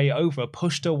pushed Ray over,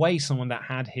 pushed away someone that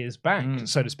had his back,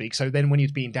 so to speak. So then when he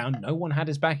was beaten down, no one had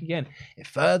his back again. It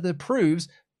further proves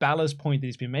Balor's point that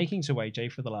he's been making to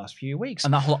AJ for the last few weeks.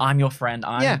 And that whole I'm your friend,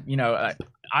 I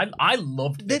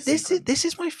loved this. This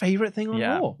is my favorite thing on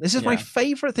Raw. This is my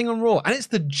favorite thing on Raw. And it's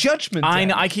the Judgment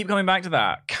Day. I keep coming back to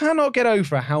that. Cannot get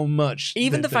over how much...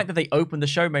 Even the fact that they opened the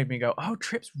show made me go, oh,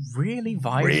 Trips really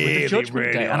vibes with the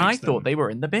Judgment Day. And I thought they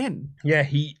were in the bin. Yeah,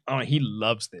 he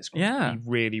loves this group. Yeah. He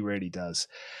really, really does.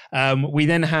 We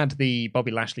then had the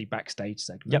Bobby Lashley backstage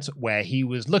segment where he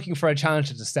was looking for a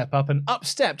challenger to step up, and up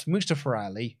stepped Mustafa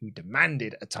Ali, who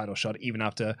demanded a title shot even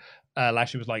after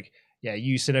Lashley was like, yeah,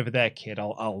 you sit over there, kid.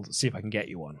 I'll see if I can get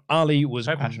you one. Ali was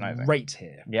great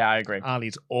here. Yeah, I agree.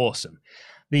 Ali's awesome.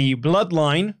 The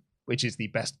Bloodline, which is the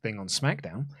best thing on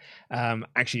SmackDown,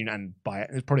 actually, and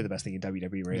it's probably the best thing in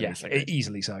WWE, really. Yes,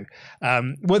 easily so.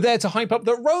 We're there to hype up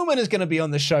that Roman is going to be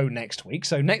on the show next week,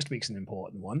 so next week's an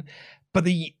important one. But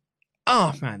the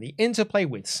interplay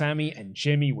with Sammy and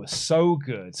Jimmy was so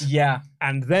good. Yeah.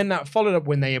 And then that followed up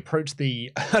when they approached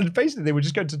and basically they were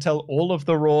just going to tell all of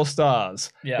the Raw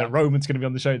stars that Roman's going to be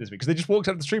on the show this week. Because they just walked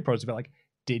up to the Street Pros and be like,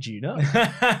 did you know?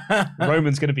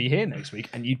 Roman's going to be here next week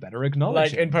and you'd better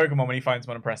acknowledge it. Like in Pokemon when you find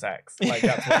someone and press X. Like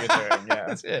that's what you're doing. Yeah.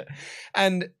 That's it.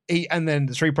 And then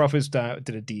the Street Profits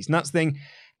did a D's Nuts thing.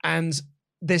 And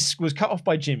this was cut off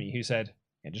by Jimmy, who said,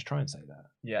 yeah, just try and say that.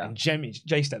 Yeah. And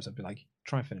Jay steps up and be like,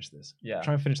 try and finish this. Yeah.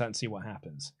 Try and finish that and see what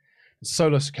happens. And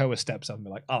Solo Sikoa steps up and be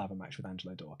like, I'll have a match with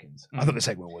Angelo Dawkins. I thought the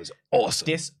segment was awesome.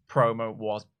 This promo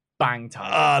was bang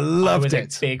time. I loved it. I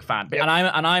was a big fan. Yep.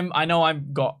 And I know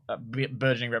I've got a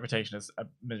burgeoning reputation as a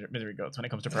misery guts when it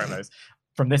comes to promos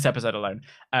from this episode alone.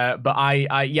 But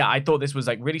I thought this was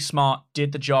like really smart,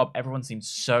 did the job. Everyone seemed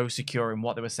so secure in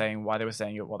what they were saying, why they were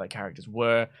saying it, what their characters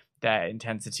were, their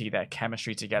intensity, their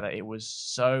chemistry together. It was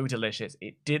so delicious.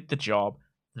 It did the job.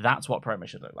 That's what promo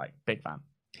should look like. Big fan.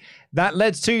 That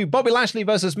led to Bobby Lashley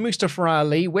versus Mustafa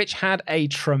Ali, which had a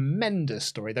tremendous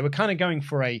story. They were kind of going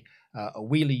for a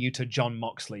Wheeler Yuta John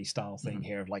Moxley style thing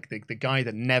here, of like the guy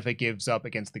that never gives up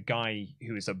against the guy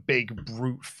who is a big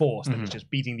brute force that is just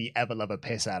beating the ever-lover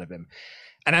piss out of him.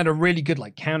 And had a really good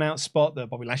like count-out spot that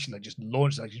Bobby Lashley just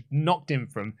launched, just knocked him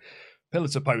from pillar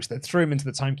to post, then threw him into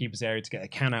the timekeeper's area to get a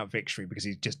count-out victory because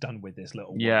he's just done with this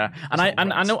little... Yeah,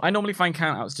 I normally find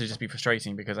count-outs to just be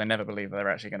frustrating because I never believe that they're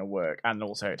actually going to work, and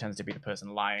also it tends to be the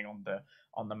person lying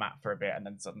on the mat for a bit and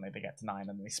then suddenly they get to 9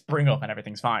 and they spring up and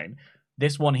everything's fine.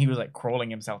 This one, he was like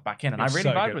crawling himself back in, and I really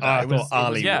vibed with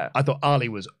that. I thought Ali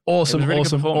was awesome,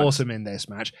 awesome in this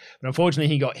match. But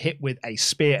unfortunately, he got hit with a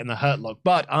spear and the hurt lock.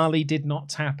 But Ali did not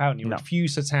tap out, and he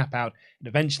refused to tap out. And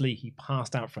eventually, he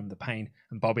passed out from the pain,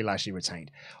 and Bobby Lashley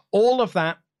retained. All of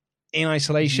that in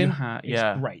isolation is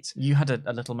great. You had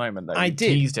a little moment that you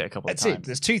teased it a couple of times. That's it.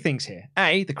 There's two things here.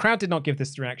 A, the crowd did not give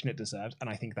this the reaction it deserved, and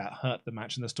I think that hurt the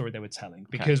match and the story they were telling.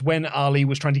 Because when Ali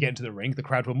was trying to get into the ring, the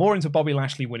crowd were more into Bobby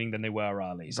Lashley winning than they were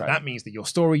Ali. So that means that your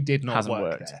story did not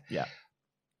work there. Yeah.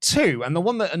 Two, and the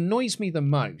one that annoys me the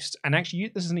most, and actually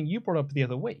this is something you brought up the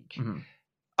other week,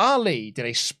 Ali did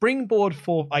a springboard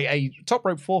a top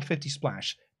rope 450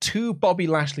 splash to Bobby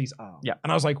Lashley's arm. Yeah.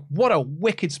 And I was like, what a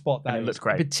wicked spot that And it is. looks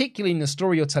great. Particularly in the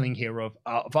story you're telling here of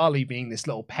Ali being this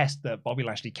little pest that Bobby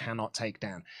Lashley cannot take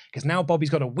down. Because now Bobby's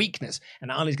got a weakness,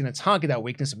 and Ali's going to target that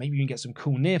weakness, and maybe you can get some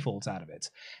cool near falls out of it.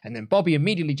 And then Bobby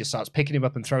immediately just starts picking him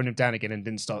up and throwing him down again and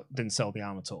didn't sell the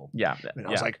arm at all. Yeah. And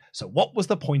I was like, so what was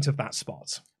the point of that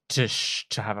spot?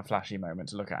 to have a flashy moment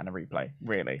to look at in a replay,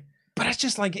 really. But it's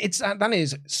just like, that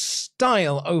is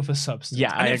style over substance.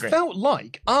 Yeah, and I it agree. felt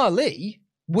like Ali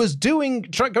was going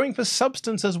for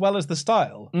substance as well as the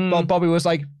style. But Bobby was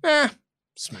like,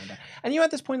 smack that. And you had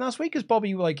this point last week as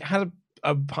Bobby like had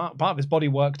a part of his body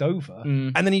worked over,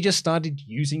 and then he just started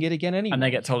using it again anyway. And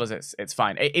they get told us it's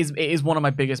fine. It is one of my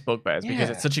biggest bugbears because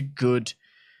it's such a good,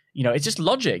 it's just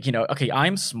logic. Okay,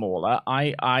 I'm smaller.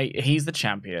 He's the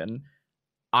champion.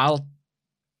 I'll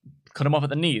cut him off at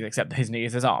the knees, except his knee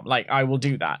is his arm. Like, I will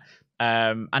do that.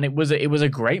 And it was a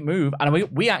great move. And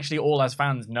we actually all as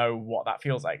fans know what that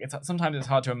feels like. Sometimes it's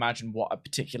hard to imagine what a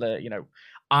particular,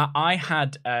 I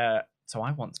had, so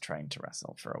I once trained to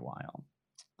wrestle for a while.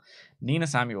 Nina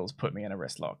Samuels put me in a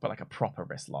wrist lock, but like a proper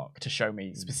wrist lock to show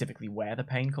me specifically where the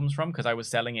pain comes from because I was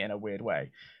selling it in a weird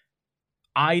way.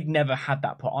 I'd never had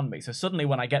that put on me. So suddenly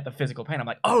when I get the physical pain, I'm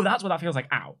like, oh, that's what that feels like.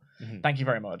 Ow. Mm-hmm. Thank you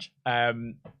very much.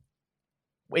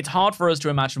 It's hard for us to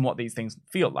imagine what these things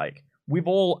feel like. We've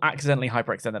all accidentally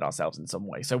hyperextended ourselves in some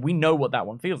way. So we know what that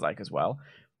one feels like as well.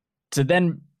 To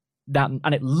then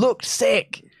and it looked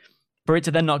sick. For it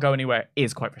to then not go anywhere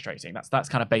is quite frustrating. That's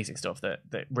kind of basic stuff that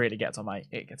really gets on my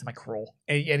craw.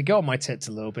 It got on my tits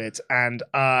a little bit, and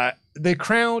the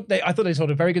crowd. I thought they told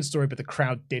a very good story, but the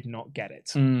crowd did not get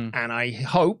it. And I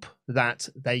hope that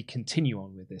they continue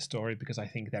on with this story because I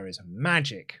think there is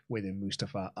magic within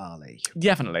Mustafa Ali.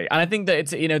 Definitely, and I think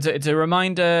that it's a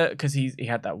reminder because he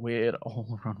had that weird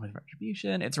whole run with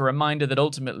Retribution. It's a reminder that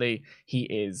ultimately he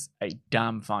is a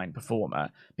damn fine performer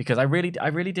because I really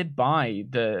did buy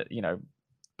the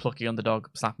plucky underdog,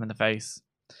 slap him in the face.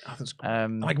 Oh, that's great.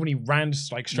 Like when he ran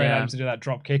like straight at him to do that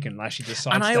drop kick and Lashley just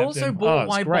sidestepped him. And I also bought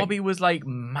why great. Bobby was like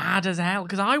mad as hell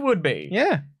because I would be.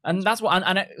 Yeah, and that's what.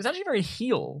 And it was actually very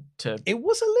heel to. It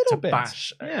was a little bit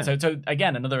bash. Yeah. So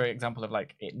again, another example of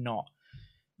like it not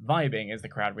vibing is the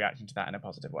crowd reacting to that in a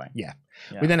positive way. Yeah.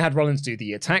 We then had Rollins do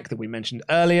the attack that we mentioned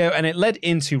earlier, and it led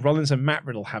into Rollins and Matt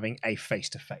Riddle having a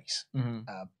face-to-face.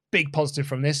 Big positive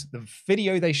from this, the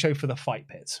video they show for the fight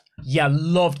pit. Yeah,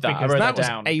 loved that. Because that was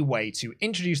a way to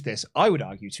introduce this, I would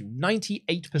argue, to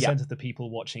 98% of the people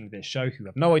watching this show who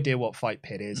have no idea what fight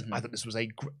pit is. I thought this was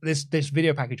this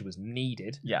video package was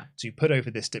needed to put over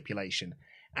this stipulation.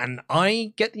 And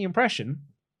I get the impression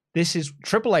this is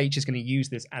Triple H is going to use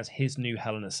this as his new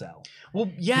Hell in a Cell.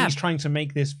 Well, yeah. He's trying to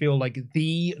make this feel like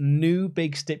the new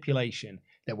big stipulation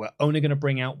that we're only going to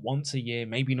bring out once a year,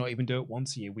 maybe not even do it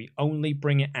once a year. We only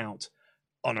bring it out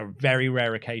on a very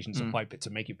rare occasion to fight pit to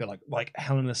make it feel like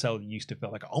Hell in a Cell used to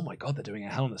feel like, oh my God, they're doing a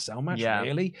Hell in a Cell match? Yeah.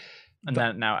 Really? And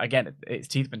then now, again, its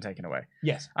teeth been taken away.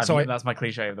 Yes. That's my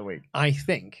cliche of the week. I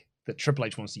think that Triple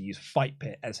H wants to use Fight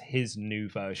Pit as his new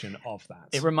version of that.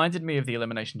 It reminded me of the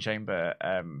Elimination Chamber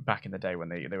back in the day when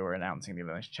they were announcing the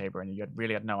Elimination Chamber and you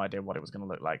really had no idea what it was going to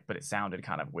look like, but it sounded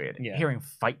kind of weird. Yeah. Hearing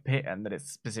Fight Pit and that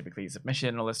it's specifically submission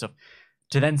and all this stuff,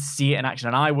 to then see it in action,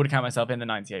 and I would count myself in the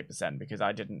 98% because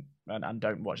I didn't and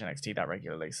don't watch NXT that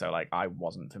regularly, so like I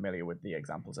wasn't familiar with the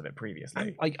examples of it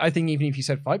previously. I think even if you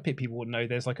said Fight Pit, people would know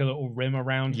there's like a little rim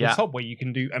around the top where you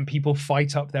can do, and people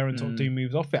fight up there and sort of do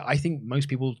moves off it. I think most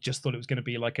people just thought it was going to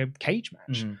be like a cage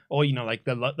match, or like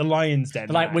the Lion's Den,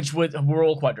 which were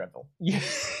all quite dreadful. Yeah,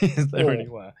 they really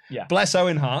were. Yeah, bless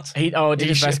Owen Hart. Did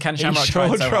his best. Ken Shamrock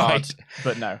tried so hard,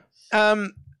 but no.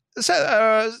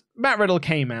 So Matt Riddle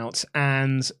came out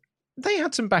and they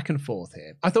had some back and forth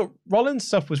here. I thought Rollins'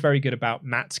 stuff was very good about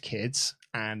Matt's kids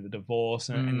and the divorce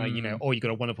and like, you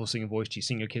got a wonderful singing voice. Do you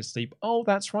sing your kids to sleep? Oh,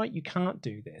 that's right. You can't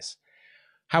do this.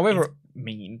 However, it's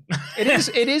mean. It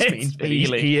is mean.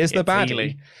 He is the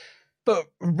baddie. But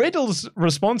Riddle's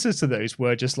responses to those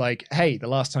were just like, hey, the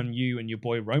last time you and your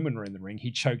boy Roman were in the ring, he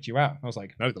choked you out. I was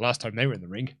like, no, the last time they were in the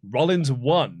ring, Rollins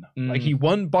won. Like, he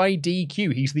won by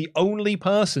DQ. He's the only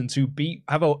person to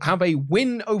have a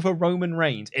win over Roman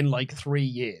Reigns in like 3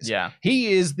 years. Yeah.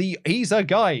 He's a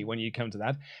guy when you come to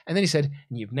that. And then he said,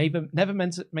 and you've never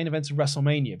main evented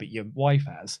WrestleMania, but your wife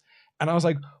has. And I was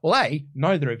like, well, A,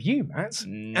 neither of you, Matt.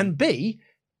 And B,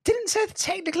 Didn't Seth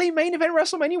technically main event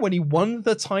WrestleMania when he won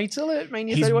the title at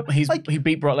Mania 31? He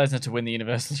beat Brock Lesnar to win the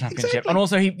Universal Championship. Exactly. And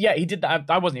also, he did that.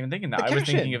 I wasn't even thinking that. The I was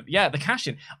cash-in. thinking of, the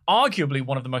cash-in. Arguably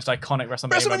one of the most iconic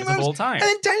WrestleMania moments of all time. And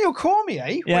then Daniel Cormier,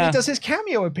 when Yeah. he does his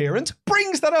cameo appearance,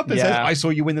 brings that up and says, I saw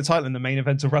you win the title in the main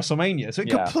event of WrestleMania. So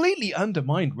it completely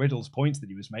undermined Riddle's points that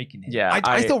he was making here. Yeah,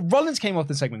 I thought Rollins came off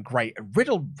the segment great.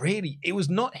 Riddle really, it was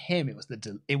not him. It was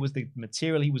the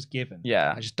material he was given.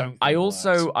 Yeah. I just don't think I it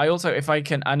also, works. if I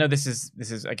can, I know this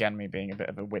is again me being a bit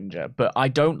of a whinger, but I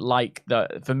don't like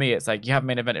that. For me, it's like you have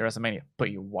main event at WrestleMania, but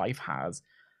your wife has.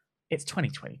 It's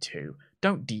 2022.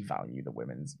 Don't devalue the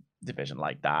women's division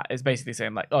like that. It's basically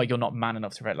saying like, oh, you're not man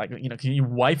enough to like, your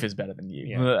wife is better than you.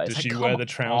 Yeah. It's Does like, she wear the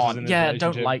trousers in this don't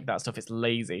relationship? like that stuff. It's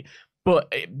lazy.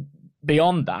 But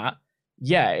beyond that,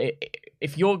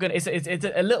 if you're gonna, it's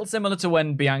a little similar to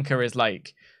when Bianca is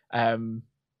like, where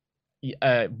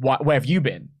have you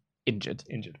been? Injured.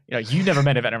 You never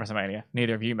made event at WrestleMania.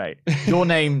 Neither of you, mate. Your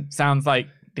name sounds like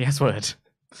the S word.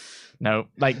 No,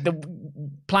 like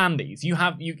plan these.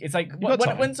 It's like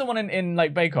when someone in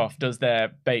like Bake Off does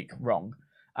their bake wrong,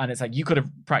 and it's like you could have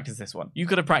practiced this one. You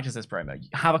could have practiced this promo.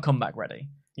 Have a comeback ready.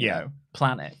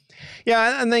 Plan it.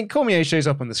 Yeah, and then Cormier shows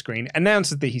up on the screen,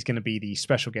 announces that he's going to be the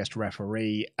special guest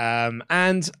referee, and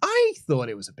I thought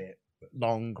it was a bit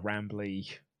long,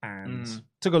 rambly, and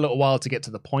took a little while to get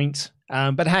to the point.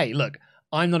 But hey, look,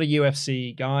 I'm not a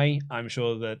UFC guy. I'm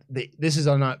sure that this is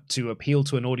to appeal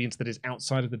to an audience that is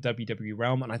outside of the WWE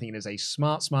realm, and I think it is a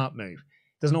smart move.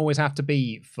 It doesn't always have to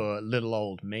be for little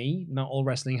old me. Not all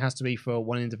wrestling has to be for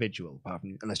one individual, apart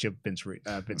from unless you're Vince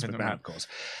McMahon, of course,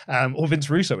 or Vince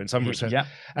Russo in some respects. Yeah.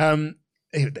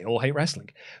 They all hate wrestling,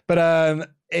 but I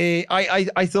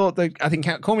thought that I think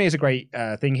Cormier is a great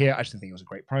thing here. I just think it was a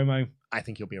great promo. I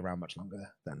think he'll be around much longer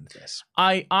than this.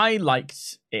 I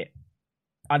liked it.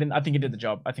 I think it did the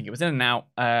job. I think it was in and out.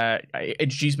 It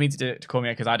introduced me to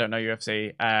Cormier because I don't know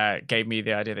UFC. Gave me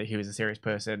the idea that he was a serious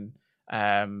person.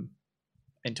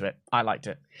 Into it. I liked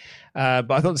it.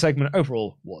 But I thought the segment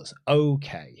overall was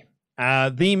okay.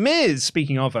 The Miz,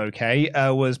 speaking of okay,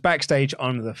 was backstage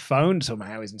on the phone.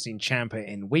 Somehow he hasn't seen Ciampa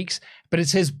in weeks, but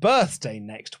it's his birthday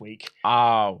next week.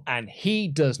 Oh. And he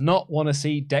does not want to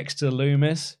see Dexter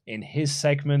Lumis in his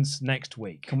segments next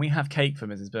week. Can we have cake for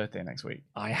Miz's birthday next week?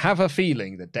 I have a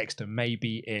feeling that Dexter may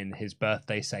be in his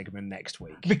birthday segment next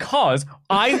week. Because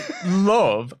I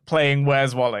love playing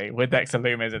Where's Wally with Dexter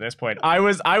Lumis at this point. I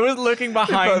was looking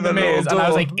behind the Miz and I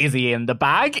was like, is he in the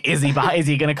bag? Is he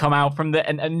going to come out from the...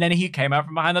 And then he came out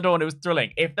from behind the door and it was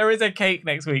thrilling. If there is a cake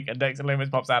next week and Dexter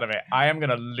Lumis pops out of it, I am going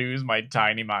to lose my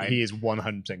tiny mind. He is 100%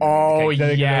 going to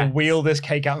They're going to wheel this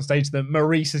cake out on stage that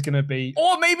Maurice is going to be...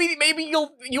 Or maybe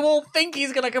you all think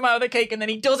he's going to come out of the cake and then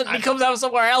he doesn't and he comes out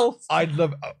somewhere else. I'd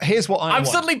love... Here's what I'm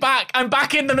suddenly back. I'm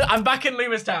back in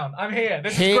Loomis Town. I'm here.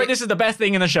 This is great. This is the best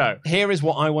thing in the show. Here is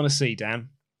what I want to see, Dan.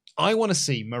 I want to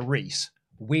see Maurice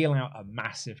wheel out a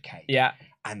massive cake. Yeah.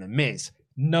 And the Miz,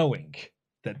 knowing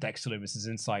that Dexter Lumis is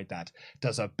inside that,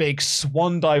 does a big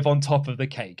swan dive on top of the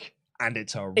cake. And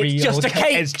it's just a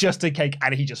cake. It's just a cake.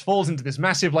 And he just falls into this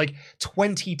massive,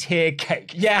 20-tier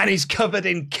cake. Yeah. And he's covered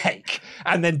in cake.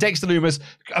 And then Dexter Lumis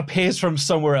appears from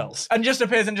somewhere else. And just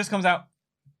appears and just comes out.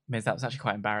 Miz, that was actually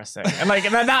quite embarrassing. And then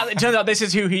it turns out this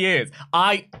is who he is.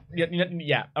 Okay.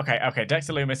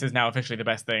 Dexter Lumis is now officially the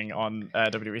best thing on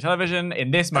WWE television.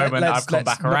 In this moment, I've come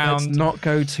back around. Let's not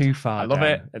go too far. I love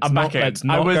it. I'm back in. Let's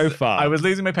not go far. I was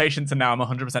losing my patience and now I'm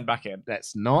 100% back in.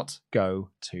 Let's not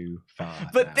go too far.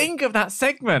 But think of that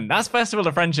segment. That's Festival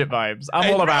of Friendship vibes.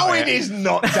 I'm all about it. No, it is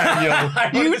not,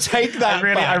 Daniel. You take that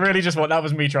back. I really just that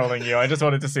was me trolling you. I just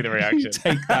wanted to see the reaction. You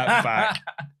take that back.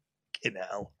 Fucking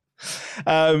hell.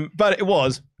 But it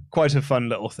was quite a fun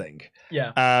little thing.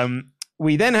 Yeah.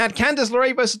 We then had Candice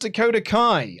LeRae versus Dakota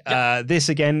Kai. Yep. This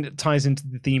again ties into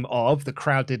the theme of the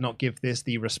crowd did not give this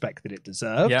the respect that it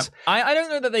deserved. Yeah. I don't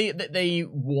know that they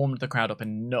warmed the crowd up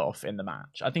enough in the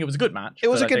match. I think it was a good match. It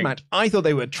was a good match. I thought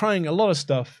they were trying a lot of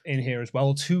stuff in here as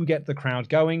well to get the crowd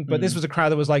going, but this was a crowd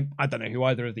that was like, I don't know who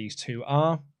either of these two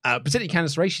are. Particularly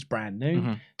Candice LeRae, she's brand new.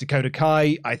 Mm-hmm. Dakota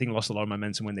Kai, I think, lost a lot of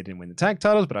momentum when they didn't win the tag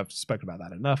titles, but I've spoken about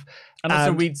that enough. And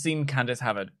also, we'd seen Candice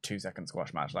have a 2-second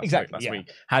squash match last week.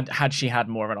 Had she had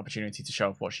more of an opportunity to show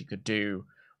off what she could do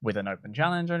with an open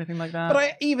challenge or anything like that.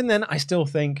 But even then, I still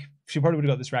think she probably would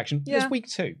have got this reaction. Yeah. It's week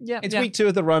 2. Yeah, it's week 2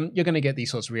 of the run. You're going to get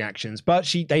these sorts of reactions.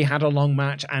 But they had a long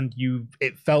match, and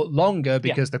it felt longer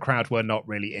because the crowd were not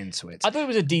really into it. I thought it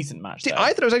was a decent match.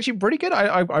 I thought it was actually pretty good.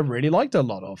 I really liked a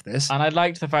lot of this, and I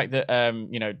liked the fact that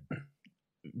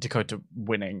Dakota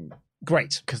winning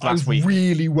Great. Because I was last week,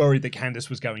 really worried that Candice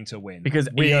was going to win. because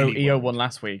really Io won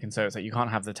last week, and so it's like you can't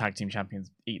have the tag team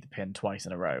champions eat the pin twice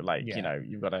in a row. Like, Yeah. you know,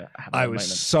 you've got to have I that was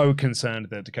moment. so concerned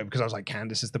that Dakota, because I was like,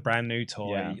 Candice is the brand new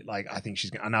toy. Yeah. Like, I think she's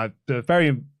going to, and I'm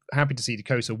very happy to see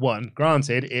Dakota won.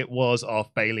 Granted, it was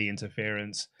off Bailey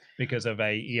interference because of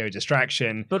a Io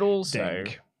distraction. But also,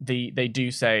 Dink. they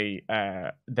do say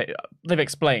they've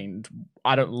explained.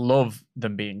 I don't love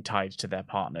them being tied to their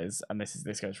partners, and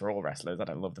this goes for all wrestlers. I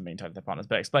don't love them being tied to their partners,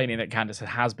 but explaining that Candice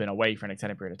has been away for an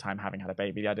extended period of time, having had a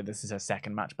baby. The idea this is her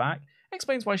second match back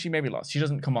explains why she maybe lost. She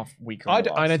doesn't come off weaker. I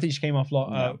don't think she came off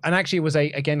lot. No. And actually, it was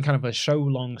again kind of a show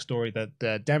long story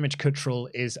that Damage Control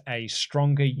is a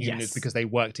stronger unit Yes. because they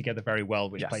work together very well,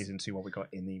 which Yes. plays into what we got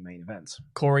in the main event.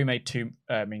 Corey made 2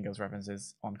 Mean Girls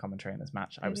references on commentary in this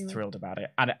match. I was thrilled about it,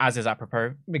 and as is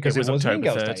apropos Because it was October Mean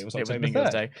Girls 3rd. Day. It was It was October Mean Girls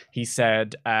 3rd. Day. He said,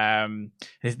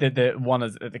 the one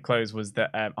at the close was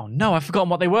that. Oh no, I've forgotten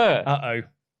what they were.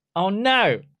 Oh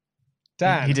no.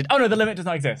 Dan. He did. Oh no, the limit does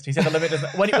not exist. He said the limit does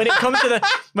not. When it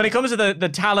comes to the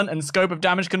talent and scope of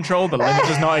Damage Control, the limit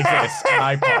does not exist. And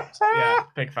I popped. Yeah,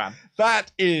 big fan.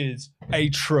 That is a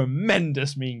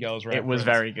tremendous Mean Girls reference. It was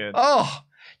very good. Oh,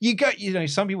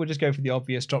 some people just go for the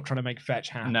obvious, stop trying to make fetch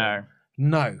happen.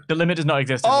 No. The limit does not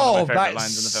exist. Is one of my favorite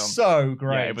lines in the film. So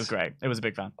great. Yeah, it was great. It was a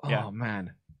big fan. Yeah. Oh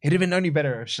man, it'd have been only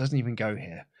better if she doesn't even go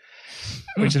here.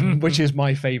 Which is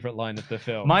my favorite line of the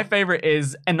film. My favorite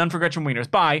is "and none for Gretchen Wieners."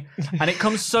 Bye, and it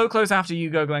comes so close after "You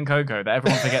Go Glen Coco" that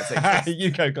everyone forgets it exists.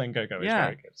 You Go Glen Coco is Yeah.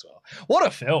 very good as well. What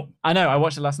a film! I know. I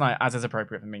watched it last night, as is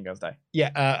appropriate for Mean Girls Day.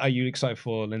 Yeah, are you excited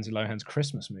for Lindsay Lohan's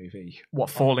Christmas movie? What,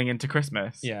 Falling into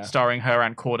Christmas? Yeah. Starring her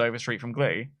and Cord Overstreet from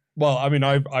Glee. Well, I mean,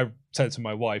 I said to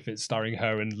my wife, it's starring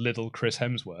her and little Chris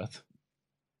Hemsworth.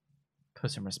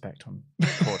 Put some respect on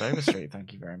Cord Overstreet.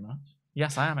 Thank you very much.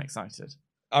 Yes, I am excited.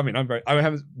 I mean,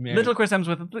 Little Chris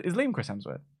Hemsworth is Liam Chris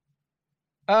Hemsworth.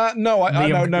 No,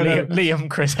 no. Liam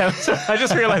Chris Hemsworth. I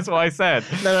just realised what I said.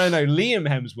 No. Liam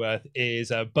Hemsworth is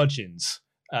Budgeon's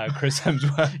Chris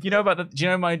Hemsworth. You know about do you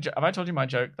know have I told you my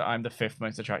joke that I'm the 5th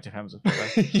most attractive Hemsworth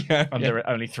brother? There are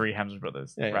only 3 Hemsworth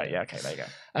brothers. Right, yeah, okay, there you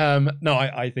go. No,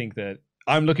 I think that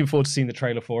I'm looking forward to seeing the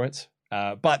trailer for it.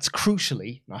 But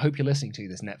crucially, I hope you're listening to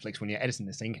this, Netflix, when you're editing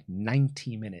this thing,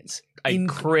 90 minutes.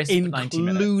 Crisp 90 minutes.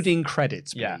 Including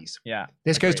credits, please. Yeah.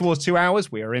 This goes towards 2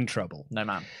 hours, we are in trouble. No,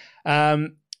 man.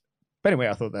 But anyway,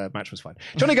 I thought the match was fine.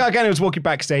 Johnny Gargano was walking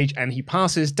backstage and he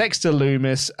passes Dexter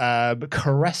Loomis,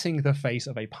 caressing the face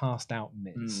of a passed out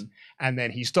Miz. And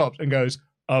then he stops and goes,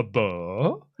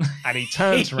 "Abba," and he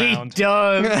turns around. He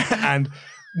does. And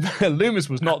Loomis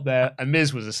was not there and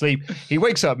Miz was asleep. He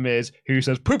wakes up Miz, who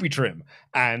says "poopy trim,"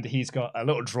 and he's got a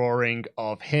little drawing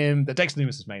of him that Dexter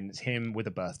Loomis has made, and it's him with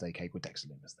a birthday cake with Dexter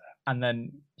Loomis there. And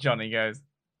then Johnny goes,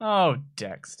 "Oh,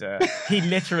 Dexter." He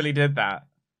literally did that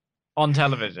on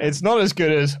television. It's not as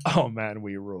good as "Oh man,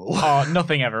 we rule." Oh,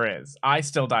 nothing ever is. I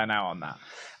still die now on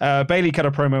that. Bailey cut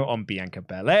a promo on Bianca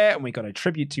Belair, and we got a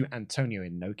tribute to Antonio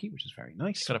Inoki, which is very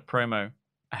nice. Got a promo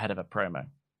ahead of a promo.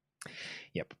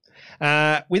 Yep.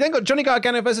 We then got Johnny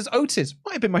Gargano versus Otis.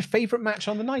 Might have been my favorite match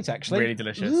on the night, actually. Really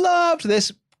delicious. Loved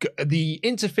this. The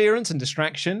interference and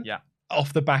distraction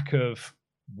off the back of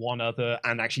one other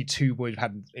and actually 2 we've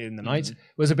had in the night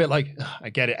was a bit like, I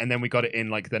get it. And then we got it in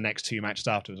like the next 2 matches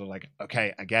afterwards. I was like,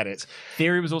 okay, I get it.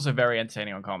 Theory was also very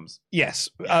entertaining on comms. Yes,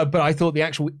 but I thought the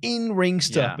actual in-ring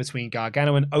stuff between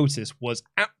Gargano and Otis was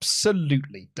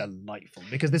absolutely delightful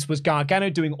because this was Gargano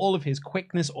doing all of his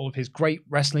quickness, all of his great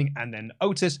wrestling, and then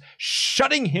Otis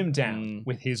shutting him down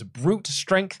with his brute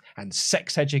strength and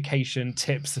sex education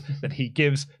tips that he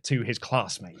gives to his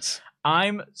classmates.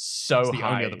 I'm so It's the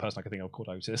high. only other person I can think of called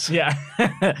Otis. Yeah.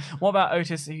 What about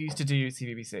Otis, who used to do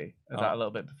CBBC? Is that a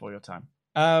little bit before your time?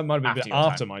 Might have been a bit your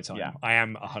after time. my time. Yeah. I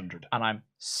am 100. And I'm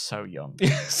so young.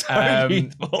 So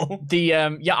youthful.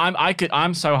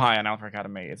 I'm so high on Alpha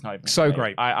Academy. It's not even So funny.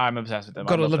 great. I'm obsessed with them.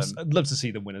 I'd I love them. love to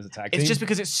see them win as a tag team. It's just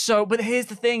because it's so. But here's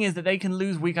the thing: is that they can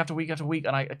lose week after week after week,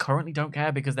 and I currently don't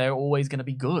care because they're always going to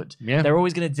be good. Yeah. They're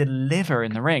always going to deliver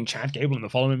in the ring. Chad Gable in the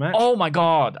following match. Oh my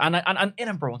god! And in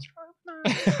a Braun Strowman.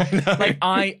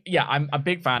 I'm a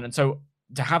big fan, and so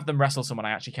to have them wrestle someone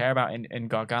I actually care about in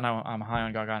Gargano, I'm high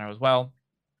on Gargano as well.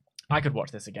 I could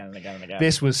watch this again and again and again.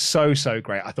 This was so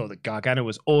great. I thought that Gargano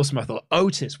was awesome. I thought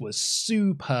Otis was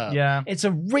superb. Yeah. It's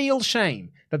a real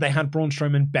shame that they had Braun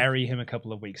Strowman bury him a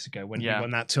couple of weeks ago when he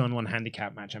won that 2-on-1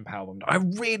 handicap match and powerbombed. I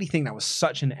really think that was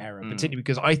such an error, particularly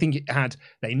because I think had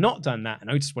they not done that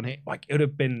and Otis won it, like it would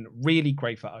have been really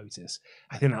great for Otis.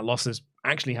 I think that loss has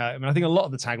actually hurt him. And I think a lot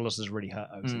of the tag losses really hurt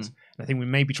Otis. And I think we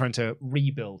may be trying to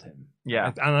rebuild him.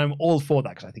 Yeah. And I'm all for that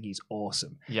because I think he's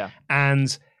awesome. Yeah.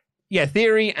 And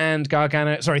Theory and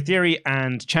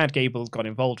Chad Gable got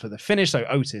involved for the finish, so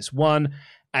Otis won.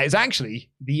 It's actually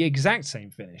the exact same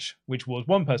finish, which was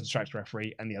one person strikes the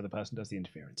referee and the other person does the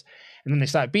interference. And then they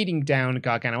started beating down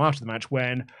Gargano after the match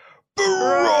when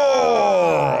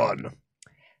Braun!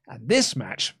 And this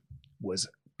match was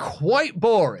quite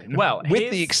boring,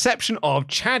 with the exception of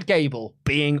Chad Gable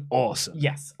being awesome.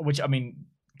 Yes, which, I mean,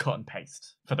 cut and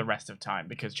paste for the rest of time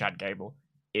because Chad Gable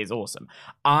is awesome.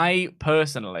 I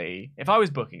personally, if I was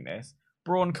booking this,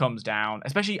 Braun comes down,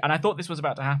 especially, and I thought this was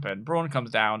about to happen. Braun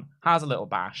comes down, has a little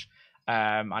bash.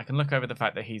 I can look over the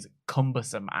fact that he's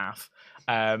cumbersome AF,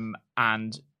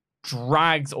 and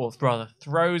drags, or rather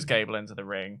throws Gable into the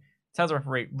ring. Tells the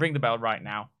referee, ring the bell right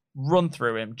now. Run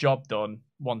through him, job done.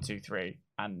 1, 2, 3.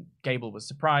 And Gable was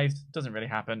surprised. Doesn't really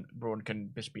happen. Braun can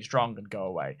be strong and go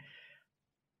away.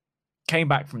 Came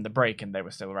back from the break and they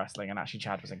were still wrestling, and actually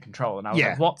Chad was in control. And I was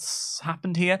like, what's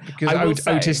happened here? Because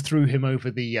Otis threw him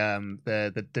over the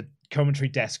commentary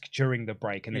desk during the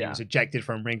break, and then he was ejected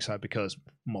from ringside because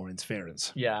more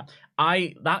interference. Yeah.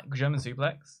 That German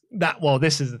suplex?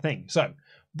 This is the thing. So,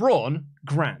 Braun,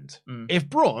 grand. If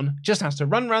Braun just has to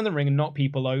run around the ring and knock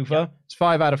people over, it's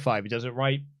 5 out of 5. He does it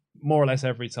right more or less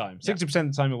every time. 60% of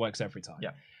the time it works every time.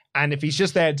 Yeah. And if he's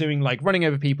just there doing like running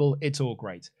over people, it's all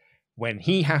great. When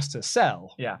he has to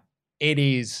sell, it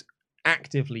is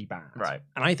actively bad. Right.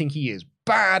 And I think he is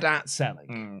bad at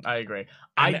selling. I agree.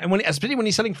 Especially when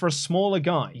he's selling for a smaller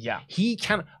guy. Yeah.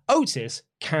 Otis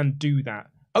can do that.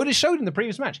 Otis showed in the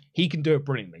previous match. He can do it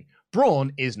brilliantly.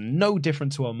 Braun is no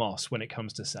different to a Moss when it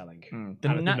comes to selling.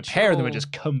 The pair of them are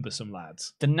just cumbersome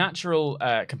lads. The natural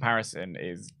comparison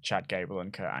is Chad Gable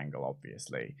and Kurt Angle,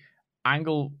 obviously.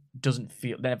 Angle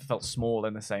never felt small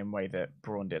in the same way that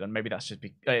Braun did, and maybe that's just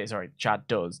Chad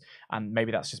does, and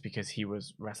maybe that's just because he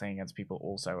was wrestling against people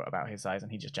also about his size,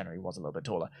 and he just generally was a little bit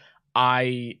taller.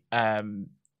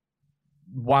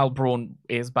 While Braun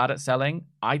is bad at selling,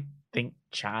 I think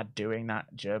Chad doing that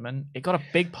German, it got a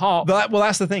big pop.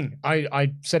 That's the thing.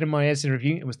 I said in my edited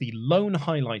review, it was the lone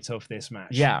highlight of this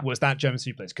match. Yeah, was that German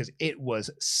suplex, because it was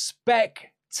spectacular.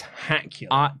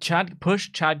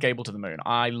 Push Chad Gable to the moon.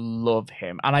 I love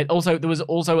him, and there was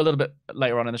also a little bit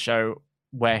later on in the show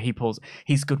where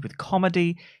he's good with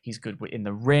comedy, he's good in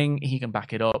the ring, he can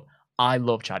back it up. I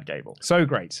love Chad Gable. So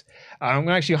great. I'm going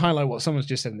to actually highlight what someone's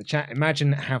just said in the chat.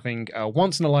 Imagine having a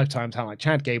once-in-a-lifetime talent like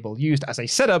Chad Gable used as a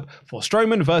setup for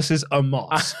Strowman versus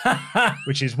Amos,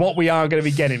 which is what we are going to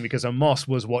be getting because Amos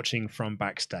was watching from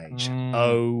backstage.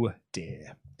 Oh,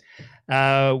 dear.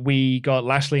 We got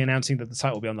Lashley announcing that the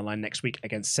title will be on the line next week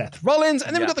against Seth Rollins.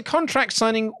 And then we got the contract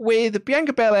signing with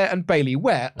Bianca Belair and Bayley,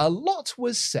 where a lot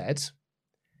was said,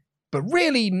 but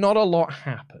really not a lot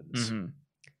happened.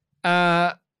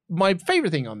 My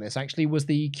favorite thing on this actually was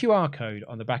the QR code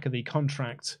on the back of the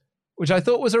contract, which I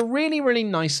thought was a really, really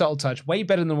nice subtle touch, way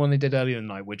better than the one they did earlier in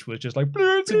the night, which was just like,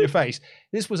 it's in your face.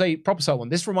 This was a proper subtle one.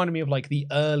 This reminded me of like the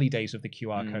early days of the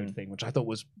QR code thing, which I thought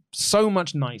was so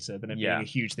much nicer than it being a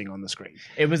huge thing on the screen.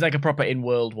 It was like a proper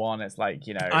in-world one. It's like,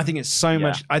 I think it's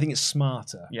I think it's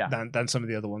smarter than some of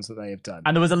the other ones that they have done.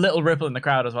 And there was a little ripple in the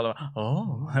crowd as well.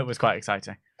 It was quite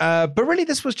exciting. But really,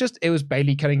 it was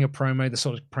Bayley cutting a promo, the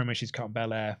sort of promo she's cut on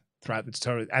Belair throughout the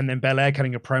tutorial, and then Belair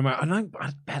cutting a promo. And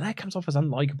Belair comes off as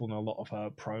unlikable in a lot of her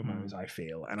promos, I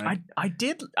feel. And I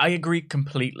agree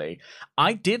completely.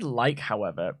 I did like,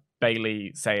 however,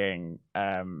 Bayley saying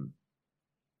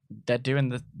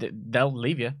they'll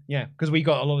leave you. Yeah, because we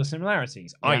got a lot of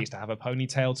similarities. I used to have a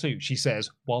ponytail too, she says,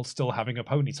 while still having a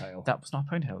ponytail. That was not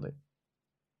a ponytail, dude.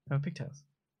 They were pigtails.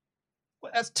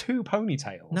 Well, that's 2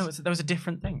 ponytails. No, those are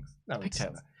different things. No,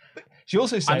 pigtails. She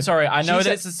also said... I'm sorry, I know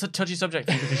that it's a touchy subject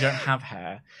for you because you don't have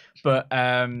hair, but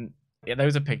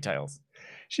those are pigtails.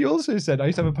 She also said, I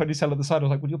used to have a ponytail at the side. I was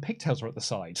like, well, your pigtails are at the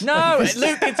side. No,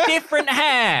 Luke, it's different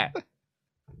hair.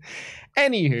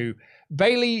 Anywho,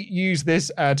 Bayley used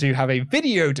this to have a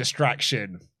video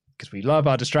distraction, because we love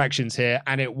our distractions here,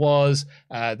 and it was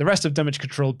the rest of Damage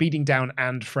Control beating down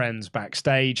And Friends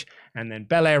backstage, and then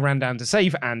Belair ran down to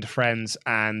save And Friends,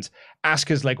 and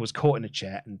Asuka's leg was caught in a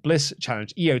chair, and Bliss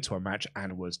challenged Io to a match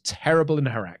and was terrible in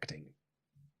her acting.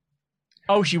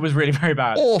 Oh, she was really very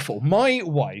bad. Awful. My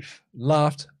wife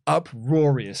laughed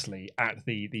uproariously at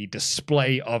the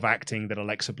display of acting that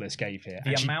Alexa Bliss gave here.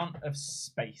 The amount of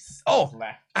space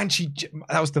left. And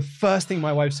that was the first thing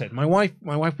my wife said. My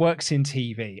wife works in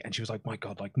TV, and she was like, my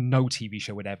God, like no TV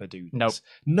show would ever do this.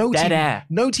 Nope. Dead air.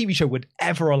 No TV show would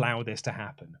ever allow this to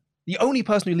happen. The only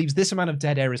person who leaves this amount of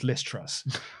dead air is Liz Truss.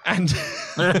 And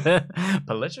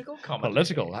political comedy.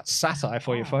 Political. That's satire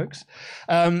for you folks.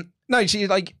 No, she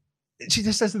like... she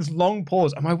just says this long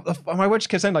pause. And my watch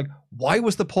kept saying, like, why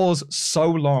was the pause so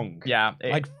long? Yeah.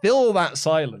 Like, fill that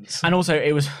silence. And also,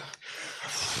 it was...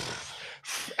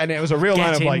 And it was a real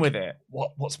line of like, with it.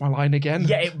 What's my line again?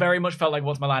 Yeah, it very much felt like,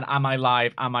 what's my line? Am I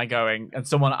live? Am I going?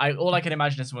 And all I can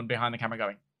imagine is someone behind the camera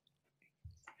going,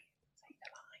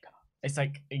 it's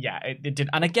like, yeah, it did.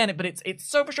 And again, it's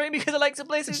so frustrating because Alexa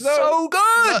Bliss is so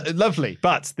good. Lovely.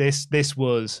 But this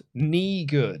was knee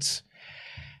good.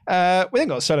 We then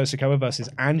got Solo Sikoa versus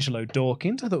Angelo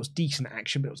Dawkins. I thought it was decent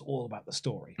action, but it was all about the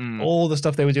story. All the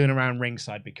stuff they were doing around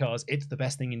ringside, because it's the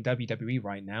best thing in WWE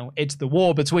right now. It's the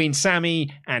war between Sami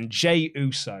and Jey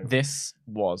Uso. This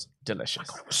was delicious.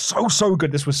 Oh God, it was so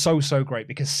good. This was so great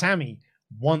because Sami,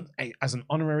 as an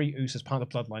honorary Uso, as part of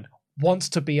the bloodline, wants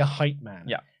to be a hype man.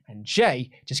 Yeah. And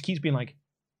Jey just keeps being like,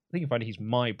 I think you're funny, he's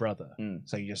my brother.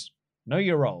 So you just know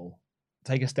your role,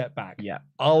 take a step back. Yeah.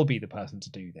 I'll be the person to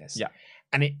do this. Yeah.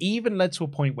 And it even led to a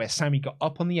point where Sami got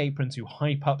up on the apron to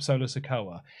hype up Solo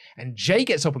Sikoa, and Jey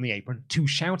gets up on the apron to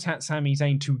shout at Sami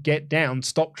Zayn to get down,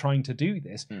 stop trying to do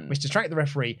this, which distracted the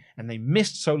referee, and they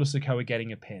missed Solo Sikoa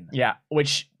getting a pin. Yeah,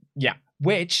 which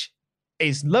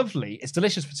is lovely. It's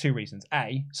delicious for two reasons.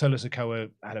 A, Solo Sikoa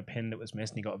had a pin that was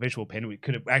missed, and he got a visual pin. We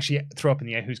could have actually throw up in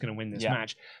the air who's going to win this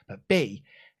match. But B,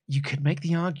 you could make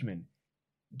the argument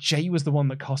Jey was the one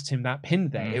that cost him that pin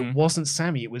there. It wasn't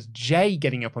Sami. It was Jey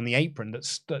getting up on the apron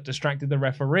that distracted the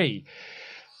referee.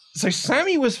 So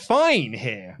Sami was fine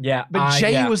here. Yeah. But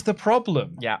Jey was the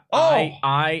problem. Yeah. Oh.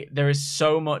 There is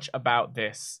so much about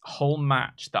this whole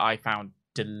match that I found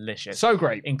delicious. So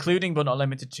great. Including, but not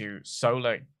limited to,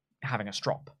 Solo having a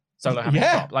strop. Solo having a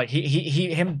strop. Like,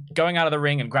 him going out of the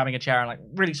ring and grabbing a chair and, like,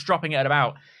 really stropping it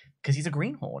about. Because he's a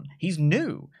greenhorn. He's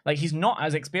new. Like, he's not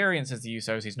as experienced as the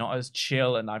Usos. He's not as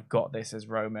chill, and I've got this as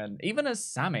Roman. Even as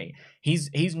Sami.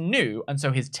 He's new, and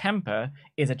so his temper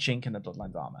is a chink in the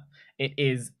Bloodline's armor. It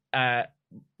is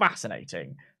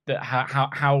fascinating that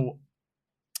how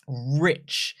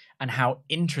rich and how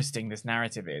interesting this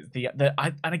narrative is.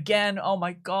 And again, oh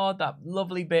my God, that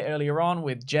lovely bit earlier on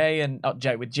with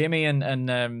with Jimmy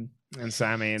and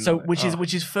Sami. And, so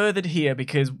which is furthered here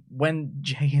because when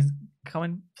Jey is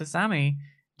coming for Sami,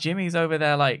 Jimmy's over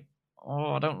there like,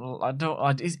 oh,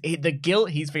 the guilt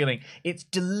he's feeling. It's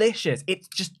delicious. It's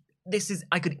just,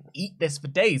 I could eat this for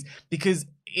days because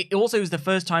it also is the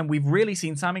first time we've really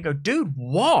seen Sami go, dude,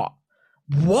 what?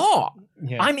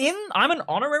 Yeah. I'm an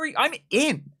honorary, I'm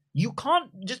in. You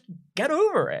can't just get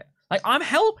over it. Like, I'm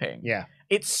helping. Yeah.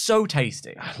 It's so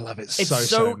tasty. I love it it's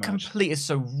so much. Complete. It's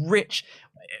so rich.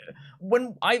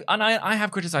 When I have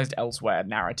criticized elsewhere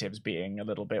narratives being a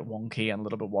little bit wonky and a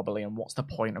little bit wobbly, and what's the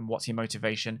point and what's your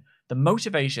motivation? The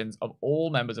motivations of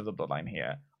all members of the Bloodline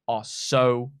here are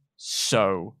so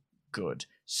good,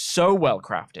 so well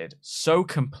crafted, so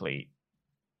complete.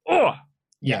 Oh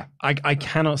yeah, I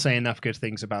cannot say enough good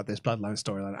things about this Bloodline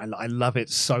storyline. I love it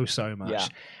so much. Yeah.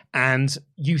 And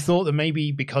you thought that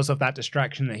maybe because of that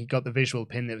distraction that he got the visual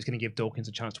pin that was going to give Dawkins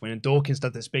a chance to win. And Dawkins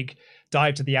does this big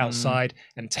dive to the outside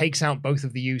and takes out both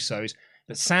of the Usos.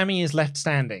 But Sami is left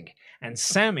standing. And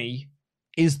Sami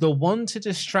is the one to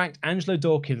distract Angelo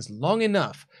Dawkins long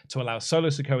enough to allow Solo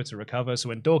Sikoa to recover. So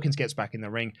when Dawkins gets back in the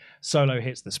ring, Solo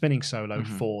hits the spinning Solo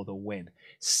for the win.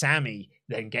 Sami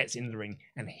then gets in the ring,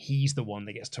 and he's the one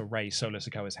that gets to raise Solo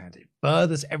Sikoa's hand. It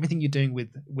furthers everything you're doing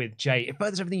with Jey. It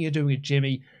furthers everything you're doing with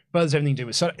Jimmy. Furthers everything you're doing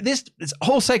with Solo. This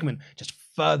whole segment just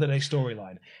furthered a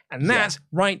storyline. And that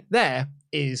right there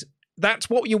that's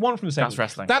what you want from the segment. That's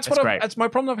wrestling. That's my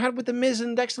problem I've had with the Miz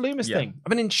and Dexter Lumis thing. I've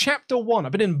been in chapter 1.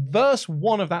 I've been in verse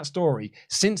 1 of that story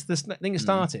since this thing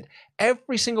started.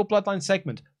 Every single Bloodline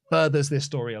segment furthers this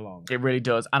story along. It really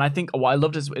does. And I think what I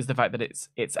loved is the fact that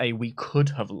it's a we could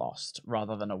have lost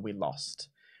rather than a we lost,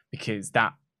 because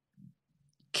that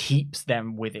keeps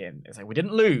them within. It's like, we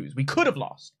didn't lose. We could have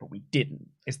lost, but we didn't.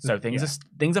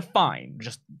 Things are fine.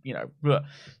 Just,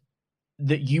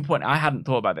 that you point, I hadn't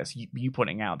thought about this. You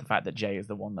pointing out the fact that Jey is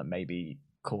the one that maybe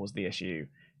caused the issue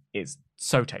is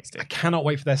so tasty. I cannot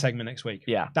wait for their segment next week.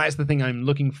 Yeah. That is the thing I'm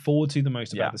looking forward to the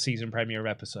most about the season premiere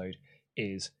episode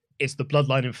is it's the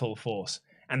Bloodline in full force.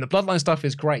 And the Bloodline stuff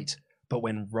is great, but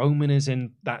when Roman is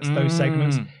in those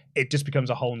segments, it just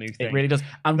becomes a whole new thing. It really does.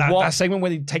 And that segment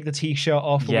where they take the t-shirt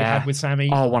off that we had with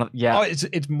Sami.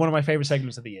 It's one of my favorite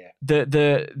segments of the year.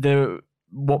 The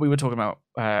what we were talking about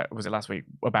was it last week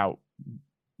about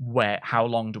how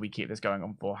long do we keep this going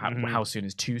on for? How soon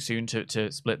is too soon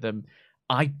to split them?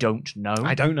 I don't know.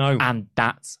 And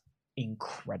that's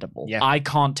incredible. Yeah. I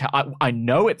can't tell. I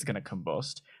know it's going to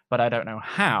combust, but I don't know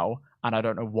how, and I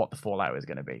don't know what the fallout is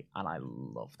going to be. And I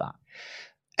love that.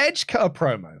 Edge cut a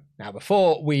promo. Now,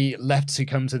 before we left to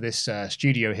come to this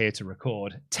studio here to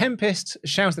record, Tempest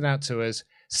shouted out to us,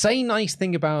 say nice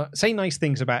things about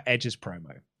Edge's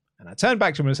promo. And I turned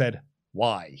back to him and said,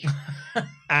 why?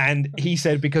 And he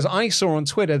said, because I saw on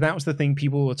Twitter that was the thing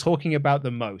people were talking about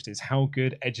the most, is how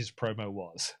good Edge's promo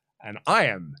was. And I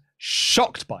am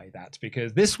shocked by that,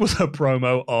 because this was a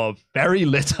promo of very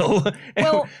little.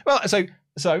 Well,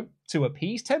 so to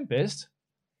appease Tempest,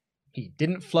 he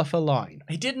didn't fluff a line.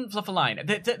 He didn't fluff a line.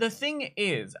 The thing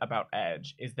is about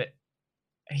Edge is that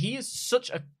he is such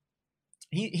a...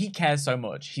 He cares so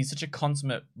much. He's such a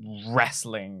consummate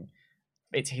wrestling...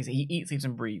 He eats, sleeps,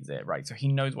 and breathes it, right? So he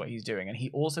knows what he's doing, and he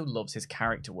also loves his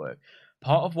character work.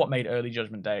 Part of what made early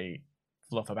Judgment Day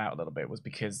fluff about a little bit was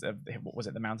because of, what was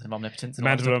it, the Mountain of Omnipotence? The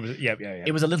Mountain of Omnipotence, yeah.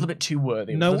 It was a little bit too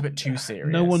worthy. It was a little bit too serious.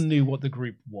 No one knew what the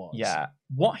group was. Yeah.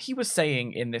 What he was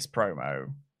saying in this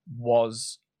promo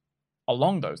was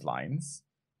along those lines,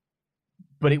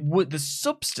 but the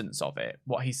substance of it,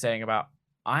 what he's saying about,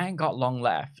 I ain't got long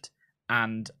left,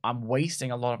 and I'm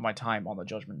wasting a lot of my time on the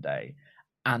Judgment Day.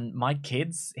 And my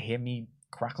kids hear me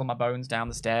crackle my bones down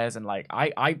the stairs, and like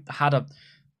I had a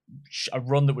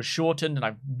run that was shortened, and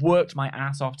I worked my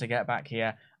ass off to get back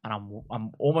here, and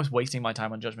I'm almost wasting my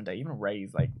time on Judgment Day. Even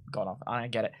Ray's like gone off. I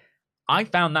get it. I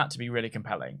found that to be really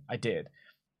compelling. I did.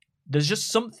 There's just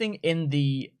something in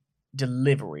the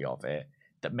delivery of it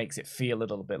that makes it feel a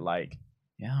little bit like,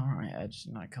 yeah, all right, Edge,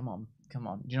 no, come on. Do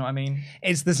you know what I mean?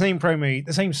 It's the same promo,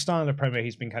 the same style of promo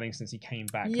he's been cutting since he came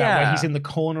back. Yeah. That way he's in the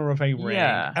corner of a ring.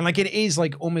 Yeah. And like it is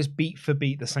like almost beat for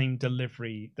beat the same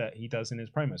delivery that he does in his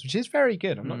promos, which is very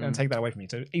good. I'm not going to take that away from you.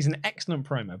 So he's an excellent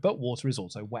promo, but water is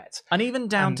also wet. And even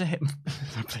down to him.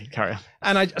 Please carry on.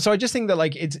 And I just think that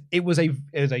like it was a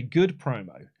good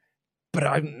promo. But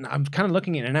I'm kind of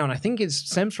looking at it now, and I think it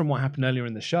stems from what happened earlier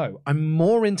in the show. I'm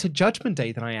more into Judgment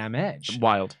Day than I am Edge.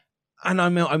 Wild. And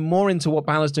I'm more into what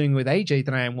Balor's doing with AJ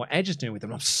than I am what Edge is doing with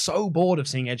him. I'm so bored of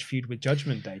seeing Edge feud with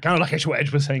Judgment Day. Kind of like what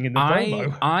Edge was saying in the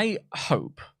promo. I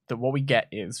hope that what we get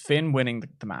is Finn winning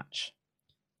the match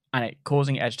and it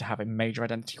causing Edge to have a major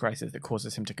identity crisis that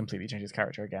causes him to completely change his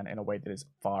character again in a way that is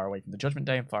far away from the Judgment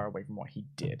Day and far away from what he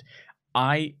did.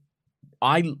 I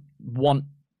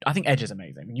think Edge is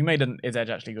amazing. You made an Is Edge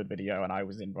Actually Good video, and I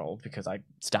was involved because I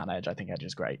stan Edge. I think Edge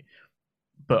is great.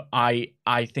 But I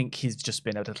think he's just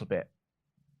been a little bit...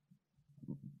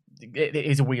 It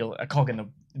is a cog in the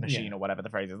machine, or whatever the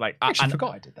phrase is. Like, I actually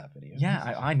forgot I did that video.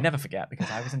 Yeah, I never forget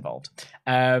because I was involved.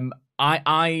 I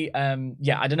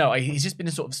don't know. He's just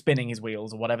been sort of spinning his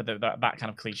wheels or whatever that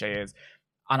kind of cliche is.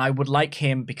 And I would like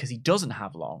him, because he doesn't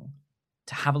have long,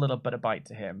 to have a little bit of bite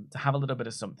to him, to have a little bit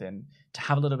of something, to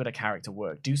have a little bit of character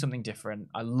work, do something different.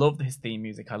 I love his theme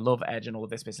music. I love Edge and all of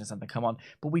this business, and come on.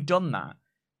 But we've done that.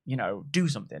 You know, do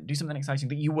something exciting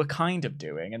that you were kind of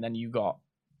doing, and then you got,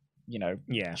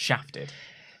 shafted.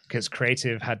 Because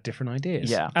creative had different ideas.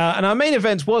 Yeah. And our main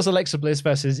event was Alexa Bliss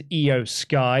versus Io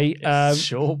Sky. It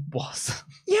sure was.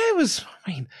 Yeah, it was.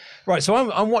 Right. So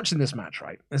I'm watching this match,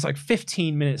 right? There's like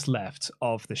 15 minutes left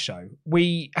of the show.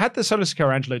 We had the Solo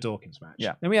Sikoa Angelo Dawkins match.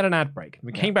 Yeah. Then we had an ad break.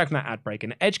 We came back from that ad break,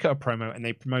 and Edge cut a promo, and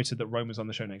they promoted that Roman's on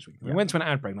the show next week. We went to an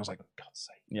ad break, and I was like, oh, God's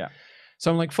sake. Yeah. So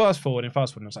I'm like, fast forward, and I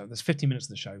was like, there's 15 minutes of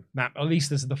the show. Now, at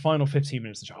least this is the final 15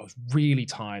 minutes of the show. I was really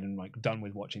tired and like done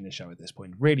with watching this show at this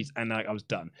point. Really, and I was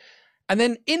done. And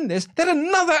then in this, then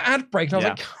another ad break. And I was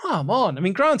like, come on. I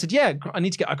mean, granted, yeah,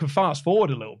 I can fast forward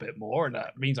a little bit more, and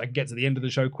that means I can get to the end of the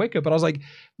show quicker. But I was like,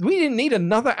 we didn't need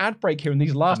another ad break here in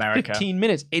these last 15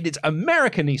 minutes. It's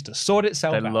America needs to sort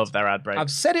itself out. They love their ad breaks.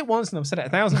 I've said it once and I've said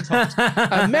it 1,000 times.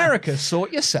 America,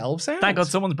 sort yourselves out. Thank God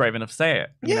someone's brave enough to say it.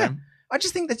 Yeah. Know? I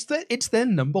just think it's their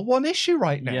number one issue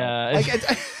right now. Yeah.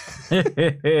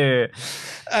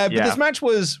 But this match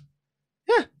was,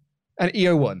 an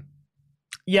Io won.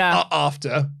 Yeah.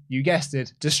 After, you guessed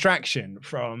it, distraction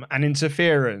from an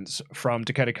interference from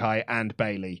Dakota Kai and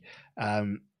Bayley.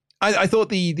 I thought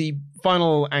the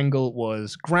final angle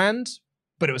was grand,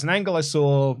 but it was an angle I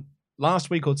saw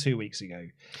last week or 2 weeks ago.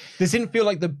 This didn't feel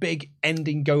like the big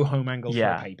ending go-home angle for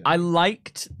a paper. I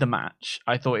liked the match.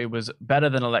 I thought it was better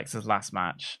than Alexa's last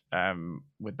match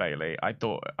with Bayley. I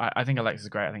think Alexa's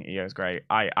great. I think Io's great.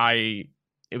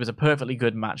 It was a perfectly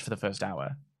good match for the first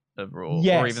hour of Raw,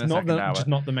 or even the second hour. Just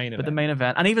not the main event. But the main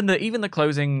event, and even the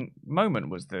closing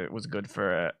moment was good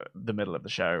for the middle of the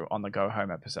show on the go-home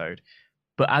episode.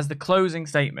 But as the closing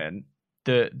statement,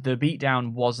 the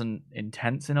beatdown wasn't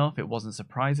intense enough. It wasn't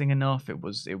surprising enough. It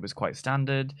was quite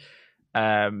standard.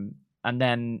 And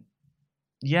then,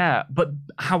 but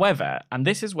however, and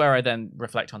this is where I then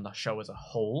reflect on the show as a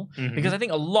whole, because I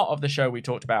think a lot of the show we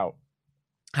talked about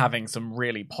having some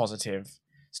really positive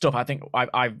stuff. I think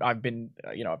I've been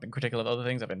I've been critical of other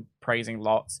things. I've been praising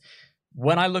lots.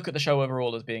 When I look at the show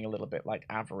overall as being a little bit like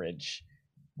average,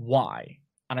 why?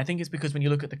 And I think it's because when you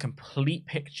look at the complete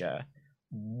picture,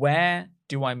 where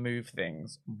do I move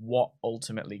things? What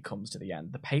ultimately comes to the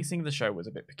end? The pacing of the show was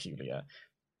a bit peculiar.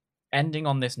 Ending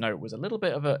on this note was a little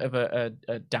bit of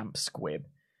a damp squib.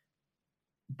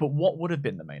 But what would have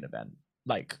been the main event?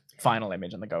 Like Final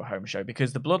Image and the Go Home show,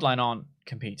 because the Bloodline aren't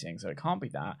competing, so it can't be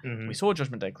that. Mm-hmm. We saw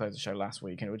Judgment Day close the show last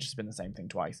week, and it would just have been the same thing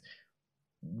twice.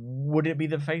 Would it be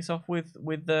the face-off with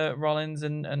Rollins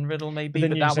and Riddle? Maybe,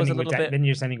 but that was a little bit. Then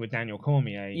you're standing with Daniel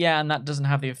Cormier. Yeah, and that doesn't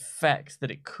have the effect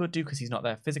that it could do because he's not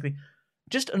there physically.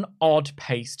 Just an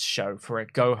odd-paced show for a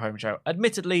Go Home show.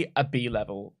 Admittedly, a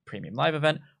B-level premium live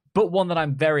event, but one that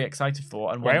I'm very excited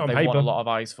for and one that they want a lot of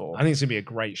eyes for. I think it's going to be a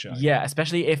great show. Yeah,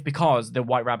 especially because the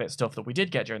White Rabbit stuff that we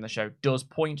did get during the show does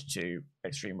point to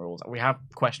Extreme Rules. We have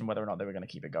questioned whether or not they were going to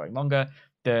keep it going longer.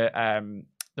 The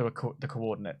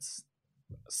coordinates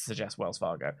suggest Wells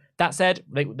Fargo. That said,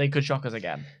 they could shock us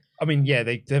again. I mean, yeah,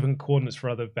 they've been coordinates for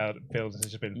other builds. It's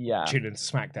just been tuned into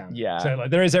SmackDown. Yeah. So like,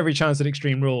 there is every chance that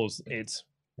Extreme Rules, it's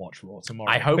watch Raw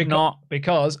tomorrow. I hope not.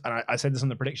 Because, and I said this on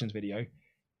the predictions video,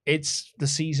 it's the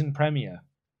season premiere.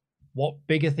 What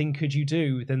bigger thing could you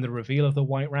do than the reveal of the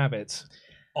White Rabbit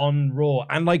on Raw?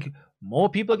 And like, more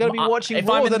people are going to be watching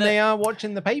Raw than they are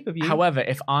watching the pay-per-view. However,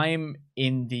 if I'm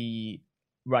in the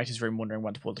writer's room wondering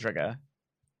when to pull the trigger,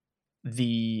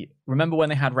 remember when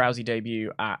they had Rousey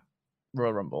debut at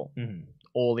Royal Rumble? Mm-hmm.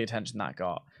 All the attention that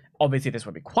got. Obviously, this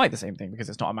would be quite the same thing because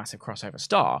it's not a massive crossover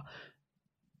star.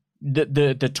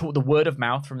 The word of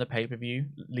mouth from the pay-per-view,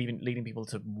 leading people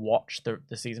to watch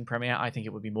the season premiere, I think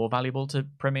it would be more valuable to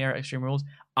premiere Extreme Rules.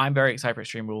 I'm very excited for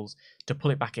Extreme Rules to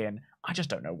pull it back in. I just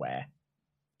don't know where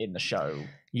in the show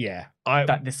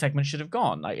that this segment should have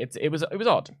gone. Like it was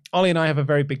odd. Ollie and I have a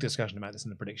very big discussion about this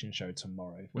in the prediction show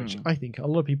tomorrow, which I think a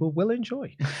lot of people will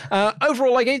enjoy.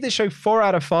 Overall, I gave this show 4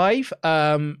 out of 5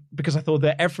 because I thought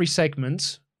that every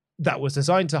segment that was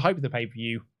designed to hype the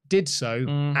pay-per-view did so,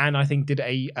 and I think did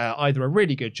either a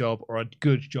really good job or a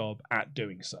good job at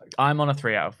doing so. I'm on a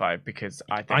 3 out of 5 because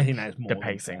I think that is more the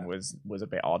pacing was a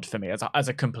bit odd for me as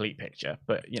a complete picture.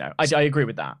 But I agree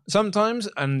with that. Sometimes,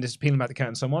 and this is peeling back the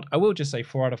curtain somewhat, I will just say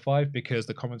 4 out of 5 because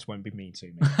the comments won't be mean to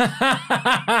me.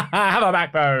 Have a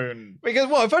backbone.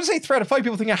 Because if I say 3 out of 5,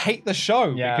 people think I hate the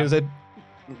show because they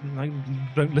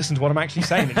don't listen to what I'm actually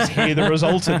saying. They just hear the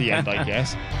result at the end, I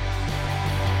guess.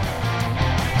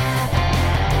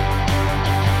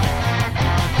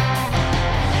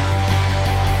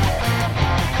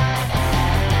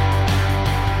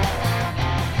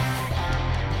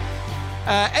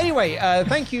 Anyway,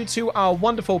 thank you to our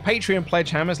wonderful Patreon pledge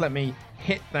hammers. Let me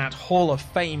hit that Hall of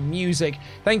Fame music.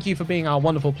 Thank you for being our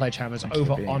wonderful pledge hammers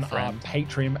over on our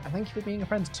Patreon. And thank you for being a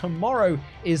friend. Tomorrow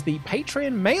is the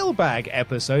Patreon mailbag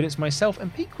episode. It's myself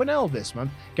and Pete Quinnell this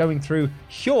month going through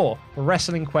your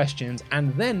wrestling questions.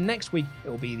 And then next week, it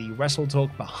will be the Wrestle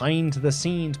Talk Behind the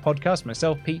Scenes podcast.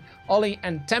 Myself, Pete, Ollie,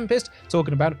 and Tempest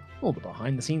talking about all the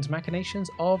behind the scenes machinations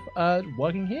of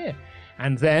working here.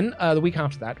 And then the week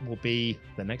after that will be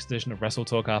the next edition of Wrestle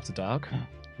Talk After Dark.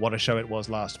 What a show it was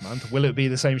last month. Will it be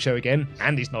the same show again?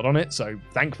 Andy's not on it, so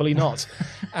thankfully not.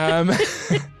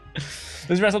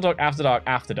 There's Wrestle Talk After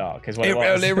Dark is what it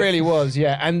was. It really was,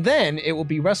 yeah. And then it will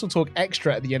be Wrestle Talk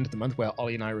Extra at the end of the month where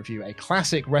Ollie and I review a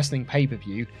classic wrestling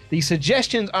pay-per-view. The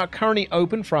suggestions are currently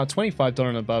open for our $25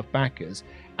 and above backers.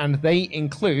 And they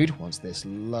include, once this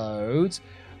loads,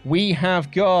 we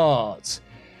have got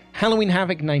Halloween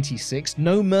Havoc 96,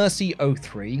 No Mercy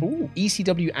 03,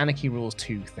 ECW Anarchy Rules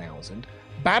 2000,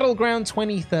 Battleground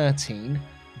 2013,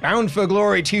 Bound for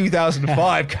Glory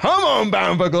 2005. Come on,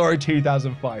 Bound for Glory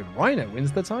 2005. Rhino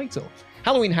wins the title.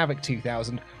 Halloween Havoc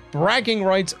 2000, Bragging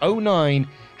Rights 09,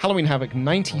 Halloween Havoc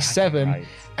 97,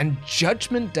 and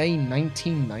Judgment Day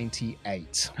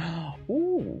 1998.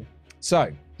 Ooh.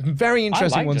 So, very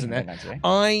interesting ones in there.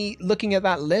 Looking at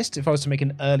that list, if I was to make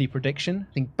an early prediction,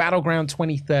 I think Battleground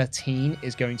 2013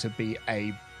 is going to be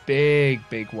a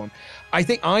big one. I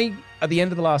think at the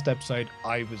end of the last episode,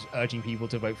 I was urging people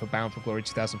to vote for Bound for Glory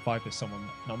 2005 because someone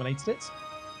nominated it.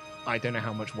 I don't know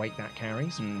how much weight that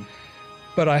carries,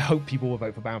 but I hope people will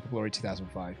vote for Bound for Glory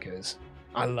 2005 because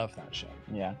I love that show.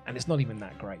 Yeah. And it's not even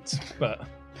that great, but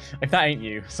if that ain't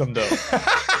you, summed up.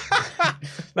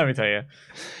 Let me tell you.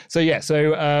 So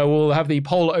we'll have the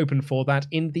poll open for that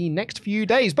in the next few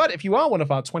days. But if you are one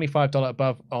of our $25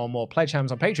 above or more pledge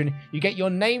hams on Patreon, you get your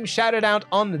name shouted out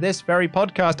on this very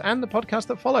podcast and the podcast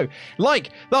that follow.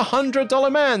 Like the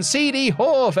 $100 Man, CD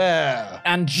Horfair.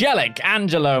 Angelic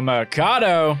Angelo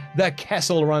Mercado. The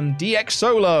Kessel Run DX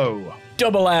Solo.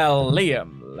 Double L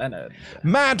Liam Leonard.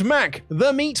 Mad Mac,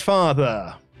 the Meat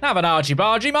Father. Have an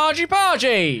argy-bargy,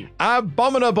 margy-bargy.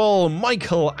 Abominable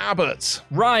Michael Abbott.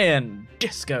 Ryan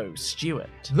Disco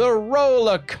Stewart. The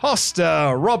Roller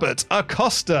Coaster, Robert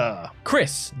Acosta.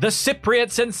 Chris, the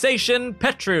Cypriot sensation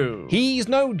Petru. He's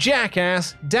no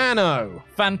jackass, Dano.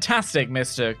 Fantastic,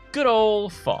 Mr. Good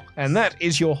Old Fox. And that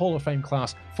is your Hall of Fame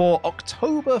class for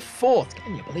October 4th.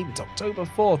 Can you believe it's October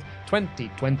 4th,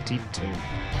 2022?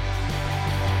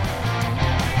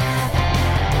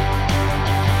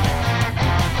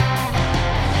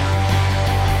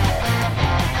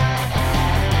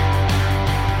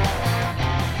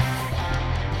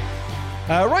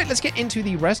 Right, let's get into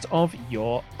the rest of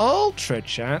your Ultra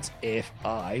Chats if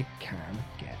I can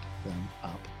get them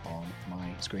up on my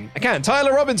screen. I can.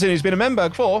 Tyler Robinson, who's been a member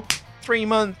for 13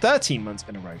 months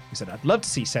in a row, he said, I'd love to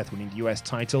see Seth winning the US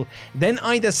title, then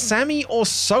either Sammy or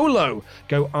Solo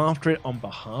go after it on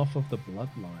behalf of the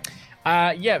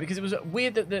Bloodline. Yeah, because it was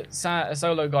weird that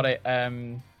Solo got it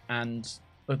and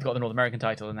got the North American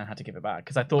title and then had to give it back,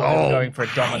 because I thought they were going for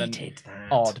a dominant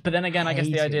odd. But then again, I guess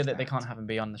the idea that they can't have him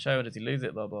be on the show, does he lose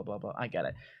it, blah, blah, blah, blah. I get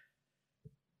it.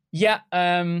 Yeah,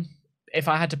 if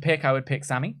I had to pick, I would pick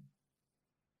Sammy.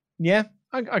 Yeah,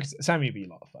 Sammy would be a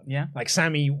lot of fun. Yeah. Like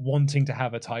Sammy wanting to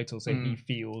have a title so he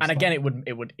feels... And again, it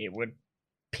would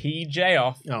PJ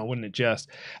off. Oh, wouldn't it just?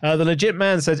 The Legit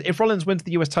Man says, if Rollins wins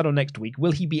the US title next week,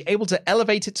 will he be able to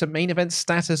elevate it to main event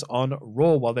status on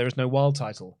Raw while there is no World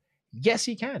title? Yes,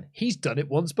 he can. He's done it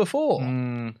once before.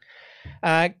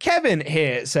 Kevin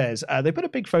here says, they put a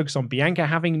big focus on Bianca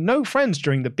having no friends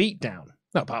during the beatdown.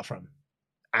 No, apart from...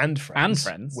 And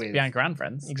friends. With Bianca and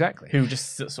friends. Exactly. Who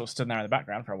just sort of stood there in the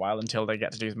background for a while until they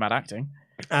get to do some mad acting.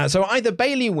 So either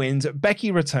Bayley wins,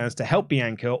 Becky returns to help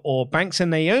Bianca, or Banks and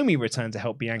Naomi return to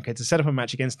help Bianca to set up a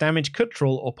match against Damage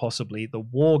Control, or possibly the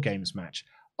War Games match.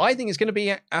 I think it's going to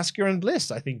be Asuka and Bliss.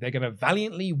 I think they're going to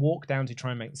valiantly walk down to try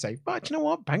and make the save. But you know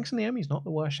what? Banks and Naomi's not the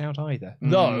worst shout either.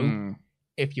 Though,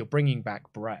 if you're bringing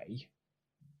back Bray,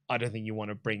 I don't think you want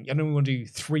to bring... I don't want to do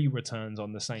 3 returns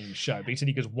on the same show,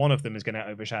 basically because one of them is going to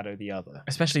overshadow the other.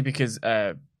 Especially because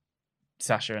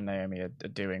Sasha and Naomi are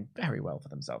doing very well for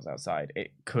themselves outside.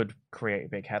 It could create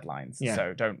big headlines. Yeah.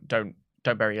 So don't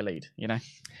bury your lead, you know?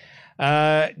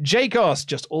 Jacos,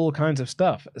 just all kinds of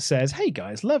stuff, says, hey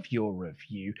guys, love your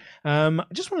review. I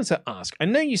just wanted to ask, I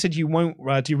know you said you won't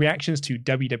do reactions to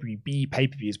WWB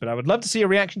pay-per-views, but I would love to see a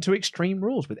reaction to Extreme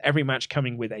Rules, with every match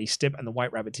coming with a stip and the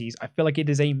White Rabbit tees. I feel like it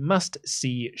is a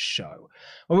must-see show.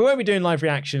 Well, we won't be doing live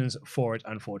reactions for it,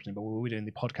 unfortunately, but we'll be doing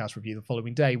the podcast review the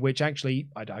following day, which actually,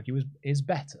 I'd argue, is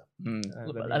better. A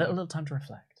little time to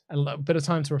reflect. A bit of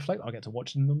time to reflect. I'll get to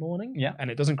watch it in the morning. Yeah. And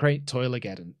it doesn't create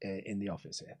toil-again in the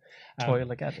office here.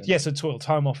 Toil-again? Yeah, so toil,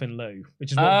 time off in lieu,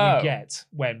 which is what we get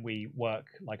when we work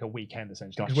like a weekend,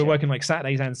 essentially. Because we're working like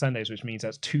Saturdays and Sundays, which means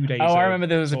that's 2 days. Oh, I remember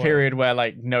there was a period where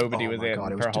like nobody was in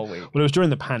for a whole week. Well, it was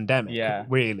during the pandemic. Yeah.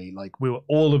 Really. Like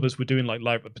all of us were doing like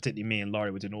live, particularly me and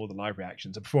Laurie were doing all the live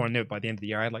reactions. And before I knew it, by the end of the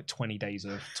year, I had like 20 days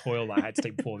of toil that I had to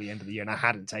take before the end of the year, and I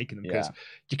hadn't taken them because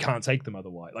you can't take them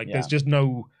otherwise. Like there's just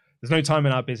no... There's no time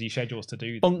in our busy schedules to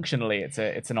do that. Functionally, it's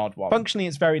an odd one. Functionally,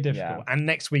 it's very difficult. Yeah. And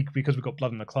next week, because we've got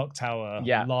Blood on the Clock Tower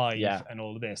live and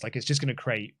all of this, like it's just going to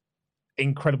create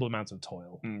incredible amounts of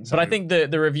toil. So, but I think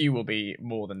the review will be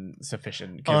more than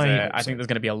sufficient, because I think there's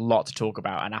going to be a lot to talk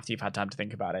about, and after you've had time to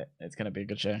think about it, it's going to be a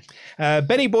good show.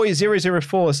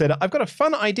 Bennyboy004 said, I've got a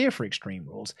fun idea for Extreme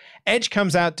Rules. Edge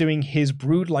comes out doing his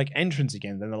Brood-like entrance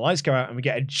again, then the lights go out and we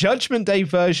get a Judgment Day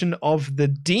version of the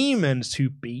Demons to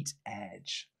beat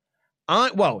Edge.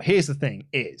 Well, here's the thing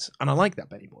is, and I like that,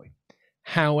 Benny Boy.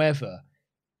 However,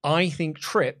 I think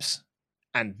Trips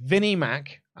and Vinnie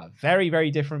Mac are very, very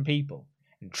different people.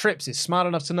 And Trips is smart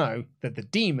enough to know that the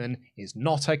Demon is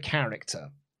not a character.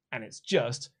 And it's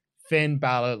just Finn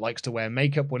Balor likes to wear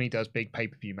makeup when he does big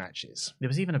pay-per-view matches. There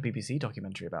was even a BBC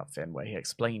documentary about Finn where he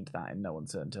explained that in no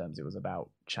uncertain terms. It was about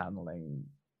channeling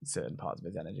certain parts of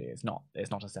his energy. It's not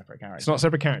a separate character. It's not a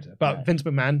separate character. But Vince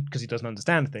McMahon, because he doesn't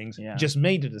understand things, just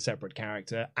made it a separate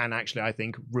character, and actually I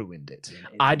think ruined it.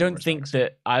 I don't think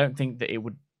that it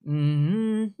would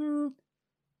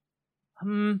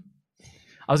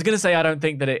I was going to say I don't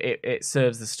think that it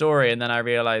serves the story, and then I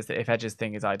realized that if Edge's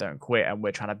thing is I don't quit and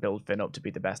we're trying to build Finn up to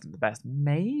be the best of the best,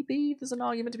 maybe there's an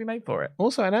argument to be made for it.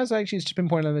 Also, and as actually it's just been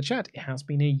pointed out in the chat, it has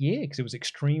been a year, because it was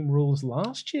Extreme Rules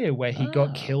last year where he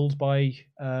got killed by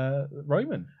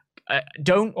Roman.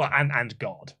 Don't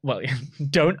God. Well,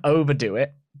 don't overdo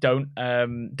it. Don't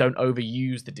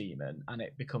overuse the Demon and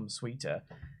it becomes sweeter.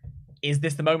 Is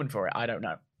this the moment for it? I don't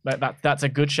know. But that's a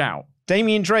good shout.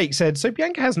 Damien Drake said, so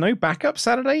Bianca has no backup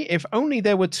Saturday? If only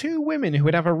there were 2 women who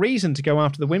would have a reason to go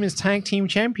after the Women's Tag Team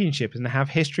Championship and have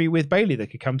history with Bayley that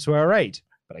could come to her aid.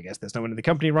 But I guess there's no one in the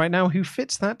company right now who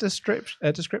fits that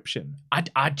description.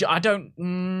 I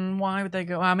don't. Why would they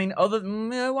go? I mean,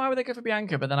 why would they go for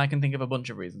Bianca? But then I can think of a bunch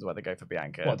of reasons why they go for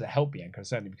Bianca. Well, to help Bianca,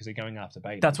 certainly, because they're going after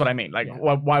Bayley. That's what I mean. Like,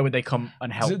 why would they come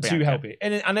and help Bianca? To help it.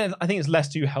 And then I think it's less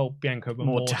to help Bianca, but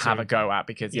more to have a go at,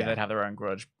 because they'd have their own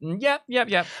grudge. Yeah.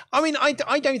 I mean, I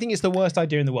don't think it's the worst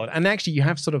idea in the world. And actually, you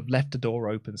have sort of left the door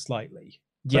open slightly.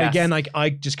 But again, like, I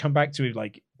just come back to,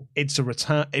 like, it's a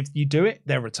return. If you do it,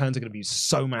 their returns are going to be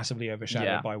so massively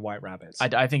overshadowed by White Rabbits.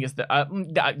 I think it's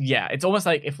it's almost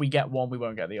like if we get one, we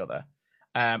won't get the other.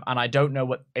 And I don't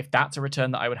know if that's a return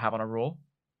that I would have on a Raw. Do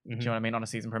you know what I mean? On a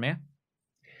season premiere.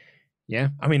 Yeah,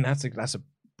 I mean that's a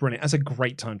brilliant. That's a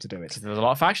great time to do it. There's a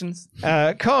lot of factions.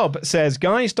 Cobb says,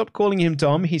 "Guys, stop calling him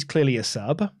Dom. He's clearly a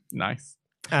sub." Nice.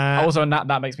 Also,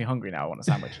 that makes me hungry now. I want a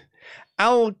sandwich.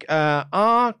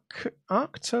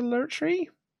 Arctillerty?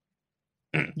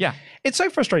 Yeah. It's so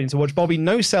frustrating to watch Bobby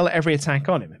no-sell every attack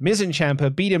on him. Miz and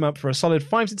Ciampa beat him up for a solid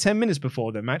 5 to 10 minutes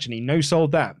before the match, and he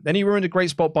no-sold that. Then he ruined a great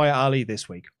spot by Ali this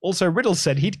week. Also, Riddle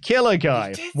said he'd kill a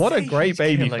guy. What a great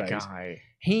babyface.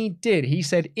 He did. He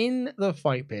said in the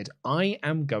fight pit, I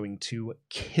am going to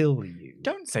kill you.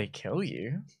 Don't say kill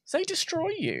you. Say destroy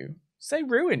you. Say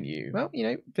ruin you. Well,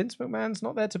 Vince McMahon's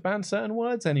not there to ban certain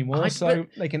words anymore, so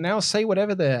they can now say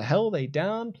whatever the hell they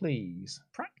darn please.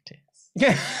 Practice.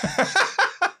 Yeah.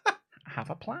 Have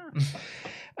a plan.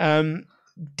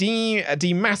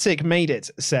 Dmatic Made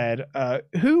It said,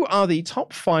 who are the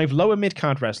top 5 lower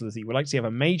mid-card wrestlers that you would like to see have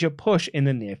a major push in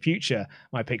the near future?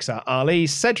 My picks are Ali,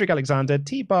 Cedric Alexander,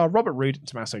 T-Bar, Robert Roode, and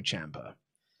Tommaso Ciampa.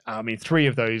 I mean, 3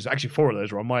 of those, actually 4 of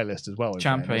those are on my list as well.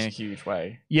 Ciampa in a huge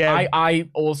way. Yeah. I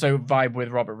also vibe with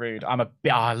Robert Roode.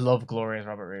 I love Glorious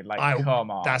Robert Roode. Like,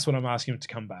 come on. That's what I'm asking him to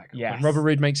come back. Yes. When Robert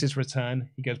Roode makes his return,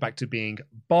 he goes back to being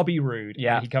Bobby Roode.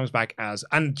 Yeah. He comes back as,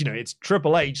 and it's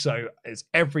Triple H, so it's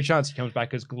every chance he comes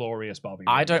back as Glorious Bobby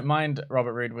Roode. I don't mind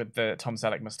Robert Roode with the Tom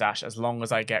Selleck mustache as long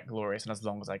as I get Glorious and as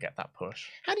long as I get that push.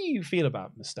 How do you feel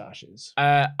about mustaches?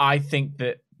 I think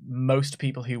that most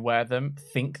people who wear them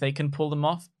think they can pull them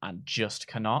off and just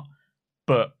cannot.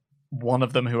 But one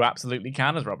of them who absolutely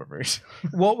can is Robert Roode.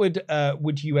 What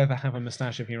would you ever have a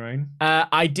mustache of your own?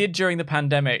 I did during the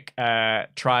pandemic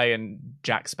try and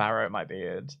Jack Sparrow my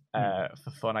beard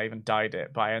for fun. I even dyed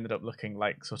it, but I ended up looking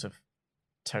like sort of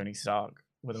Tony Stark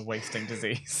with a wasting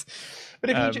disease. But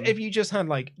if you just had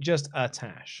just a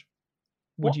tash.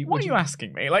 What are you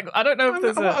asking me? Like, I don't know if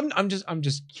there's I'm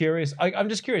just curious. I'm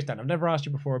just curious, Dan. I've never asked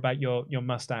you before about your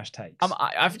mustache takes.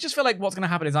 I just feel like what's going to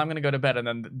happen is I'm going to go to bed and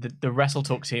then the Wrestle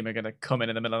Talk team are going to come in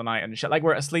the middle of the night and like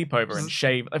we're at a sleepover and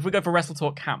shave. If we go for Wrestle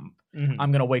Talk camp,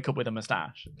 I'm going to wake up with a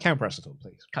mustache. Camp Wrestle Talk,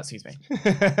 please. Excuse me.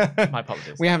 My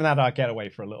apologies. We haven't had our getaway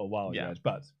for a little while, guys,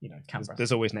 but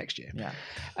there's always next year. Yeah.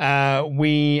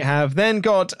 We have then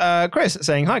got Chris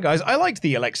saying, "Hi guys, I liked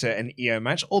the Alexa and Io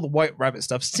match. All the White Rabbit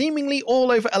stuff, seemingly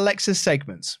all over Alexa's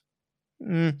segments,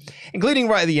 including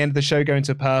right at the end of the show going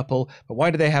to purple. But why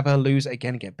do they have her lose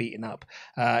again and get beaten up?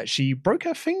 She broke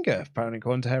her finger, apparently,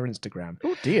 according to her Instagram.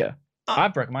 Oh dear."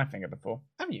 I've broken my finger before.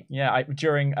 Have you? Yeah,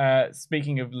 during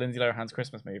speaking of Lindsay Lohan's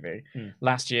Christmas movie,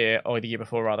 last year or the year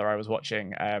before rather, I was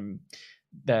watching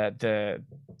the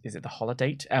is it The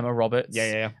Holiday? Emma Roberts.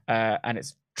 Yeah. And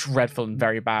it's dreadful and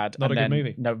very bad. Not a good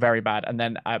movie. No, very bad. And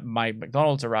then my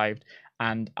McDonald's arrived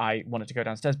and I wanted to go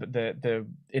downstairs, but the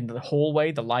in the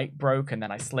hallway the light broke and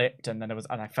then I slipped and then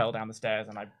I fell down the stairs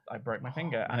and I broke my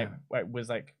finger and it was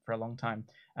like for a long time.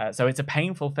 So it's a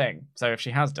painful thing. So if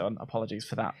she has done, apologies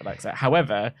for that, Alexa.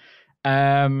 However,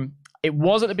 it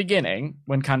was at the beginning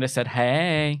when Candice said,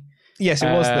 "Hey." Yes,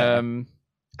 it was there. And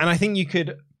I think you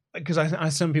could, because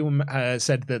some people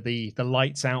said that the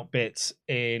lights out bits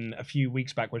in a few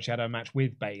weeks back when she had her match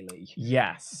with Bayley.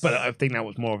 Yes, but I think that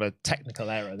was more of a technical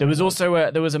error. There was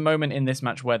also there was a moment in this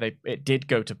match where it did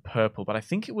go to purple, but I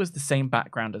think it was the same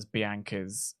background as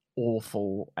Bianca's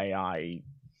awful AI.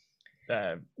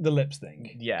 The lips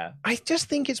thing. Yeah. I just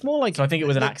think it's more like... So I think it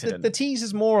was an accident. The tease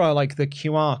is more like the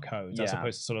QR codes as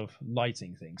opposed to sort of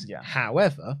lighting things. Yeah.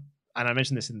 However, and I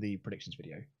mentioned this in the predictions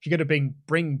video, if you're going to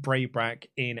bring Bray back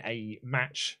in a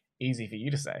match... Easy for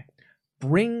you to say.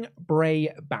 Bring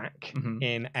Bray back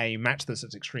in a match that's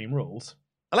at Extreme Rules.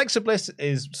 Alexa Bliss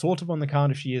is sort of on the card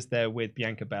if she is there with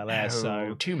Bianca Belair,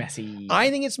 so... too messy. I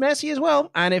think it's messy as well,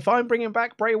 and if I'm bringing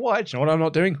back Bray Wyatt, you know what I'm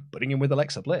not doing? Putting him with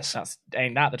Alexa Bliss.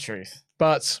 Ain't that the truth?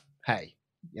 But, hey,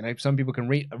 some people can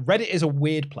read... Reddit is a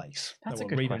weird place. That's a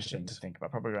good question to think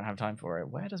about. Probably don't have time for it.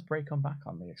 Where does Bray come back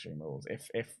on the Extreme Rules? If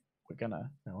we're gonna.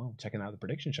 Oh, well, checking out the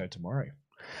prediction show tomorrow.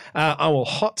 I will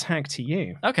hot tag to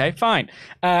you. Okay, fine.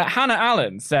 Hannah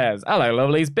Allen says, hello,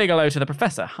 lovelies. Big hello to the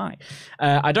professor. Hi.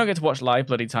 I don't get to watch live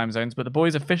bloody time zones, but the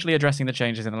boys officially addressing the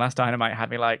changes in the last Dynamite had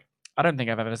me like, I don't think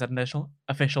I've ever said an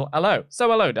official hello.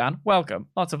 So hello, Dan. Welcome.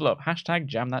 Lots of love. Hashtag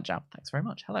jam that jam. Thanks very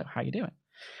much. Hello. How you doing?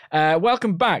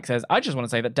 Welcome back says, I just want to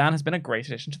say that Dan has been a great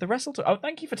addition to the Wrestle Talk. Oh,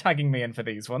 thank you for tagging me in for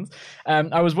these ones.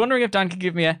 I was wondering if Dan could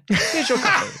give me a here's your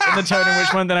coffee in the tone in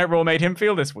which Monday Night Raw made him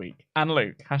feel this week. And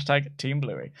Luke, hashtag Team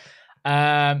Bluey.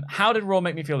 How did Raw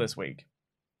make me feel this week?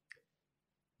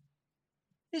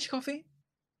 Here's your coffee.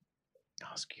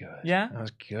 That was good. Yeah? That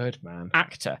was good, man.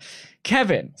 Actor.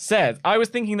 Kevin says, I was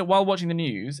thinking that while watching the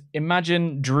news,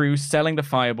 imagine Drew selling the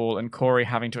fireball and Corey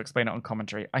having to explain it on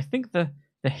commentary. I think the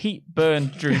heat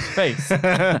burned Drew's face.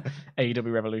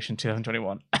 AEW Revolution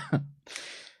 2021.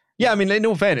 Yeah, I mean, in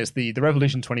all fairness, the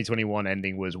Revolution 2021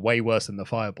 ending was way worse than the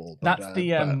fireball. But, That's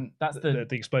the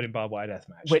exploding barbed wire death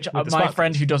match, which my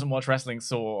friend who doesn't watch wrestling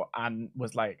saw and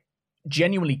was like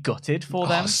genuinely gutted for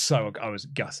them. So I was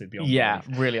gutted beyond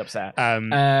belief. Really upset.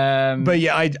 But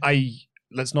yeah, I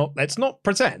let's not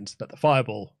pretend that the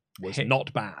fireball was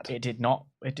not bad. It did not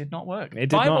work. It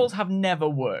did Fireballs not. have never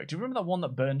worked. Do you remember that one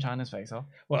that burned China's face off?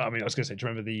 Well, I mean, I was going to say, do you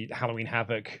remember the Halloween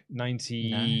Havoc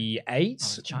 98? No. I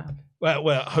was a child.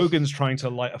 Where Hogan's trying to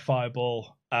light a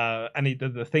fireball, and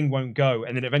the thing won't go,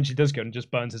 and then it eventually does go and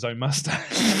just burns his own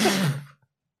mustache.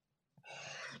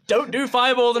 Don't do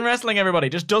fireballs in wrestling, everybody.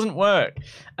 Just doesn't work.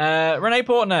 Renee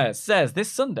Portner says,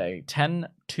 this Sunday,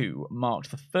 10/2,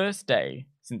 marked the first day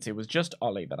since it was just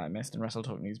Ollie that I missed in Wrestle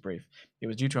Talk News Brief. It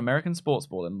was due to American Sports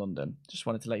Ball in London. Just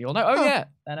wanted to let you all know. Oh, yeah,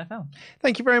 NFL.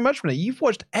 Thank you very much, Renee. You've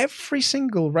watched every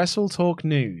single Wrestle Talk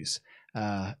News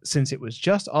since it was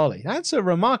just Ollie. That's a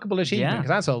remarkable achievement because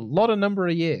that's a lot of number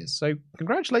of years. So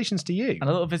congratulations to you. And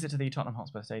a little visit to the Tottenham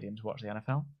Hotspur Stadium to watch the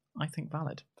NFL. I think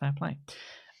valid. Fair play.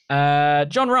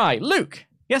 John Rye. Luke.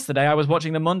 Yesterday I was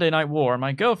watching the Monday Night War and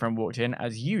my girlfriend walked in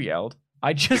as you yelled,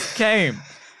 I just came.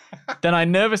 Then I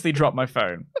nervously dropped my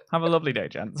phone. Have a lovely day,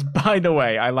 gents. By the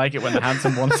way, I like it when the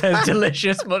handsome one says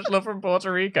delicious. Much love from Puerto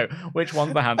Rico. Which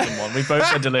one's the handsome one? We both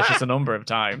said delicious a number of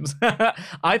times.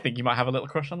 I think you might have a little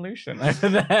crush on Lucian over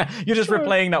there. You're just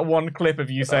replaying that one clip of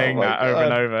you saying that over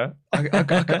and over.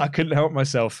 I couldn't help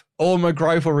myself. All my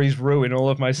rivalries ruin all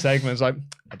of my segments. I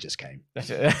just came. And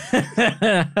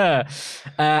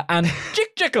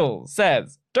Jick Jickle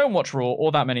says, don't watch Raw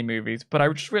or that many movies, but I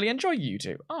just really enjoy you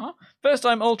two. First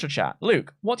time Ultra Chat.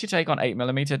 Luke, what's your take on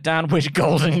 8mm? Dan, which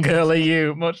golden girl are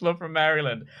you? Much love from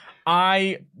Maryland.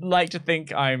 I like to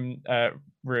think I'm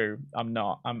Rue. I'm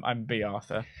not. I'm B.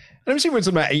 Arthur. I've seen when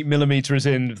something about 8mm is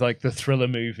in like the Thriller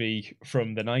movie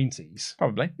from the 90s.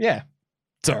 Probably. Yeah.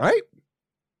 It's all right.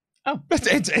 Oh,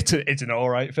 it's an all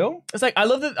right film. It's like I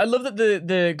love that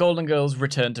the Golden Girls'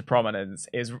 return to prominence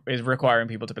is requiring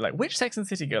people to be like, which Sex and the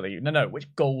City girl are you? No, which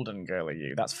Golden Girl are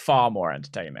you? That's far more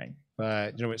entertaining.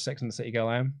 Do you know which Sex and the City girl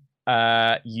I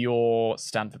am? You're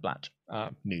Stanford Blatch.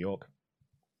 New York.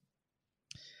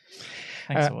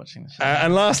 Thanks for watching the show.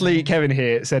 And lastly, Kevin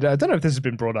here said, I don't know if this has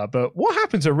been brought up, but what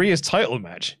happened to Rhea's title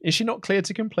match? Is she not cleared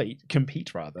to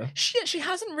compete rather? She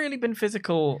hasn't really been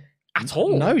physical at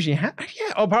all. No, she yeah.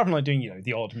 Apart from like doing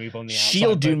the odd move on the outside.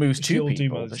 She'll do moves to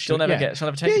people. She'll never take it.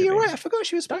 Yeah, you're right. I forgot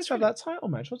she was supposed to have that title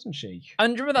match, wasn't she?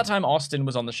 And remember that time Austin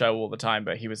was on the show all the time,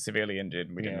 but he was severely injured.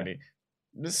 We didn't really.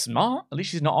 This is smart. At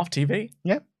least she's not off TV.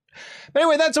 Yeah. But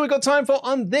anyway, that's all we've got time for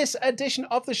on this edition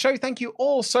of the show. Thank you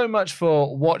all so much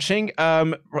for watching.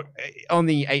 On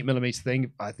the 8mm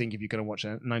thing, I think if you're going to watch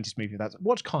a 90s movie,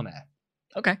 watch Con Air.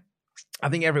 Okay. I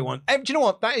think everyone... Do you know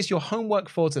what? That is your homework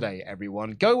for today,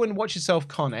 everyone. Go and watch yourself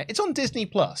Con Air. It's on Disney+.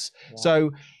 Wow.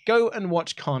 So go and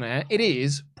watch Con Air. It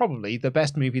is probably the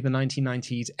best movie the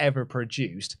 1990s ever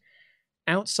produced.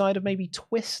 Outside of maybe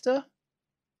Twister,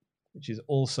 which is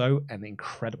also an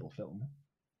incredible film.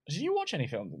 Did you watch any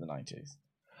films in the 90s?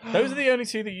 Those are the only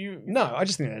two that you... No, I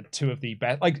just think they're two of the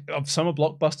best. Like, of summer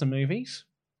blockbuster movies,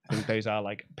 I think those are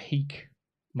like peak.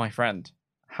 My friend,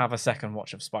 have a second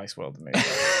watch of Spice World with me.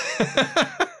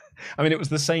 I mean, it was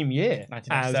the same year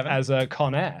as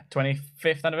Con Air.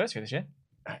 25th anniversary this year.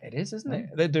 It is, isn't it?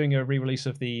 They're doing a re-release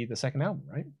of the second album,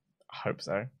 right? I hope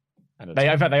so. In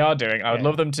fact, they are doing. I would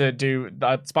love them to do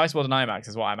Spice World in IMAX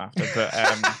is what I'm after, but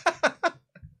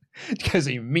because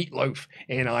he Meatloaf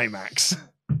in IMAX.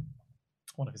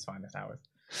 One of his finest hours.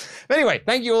 But anyway,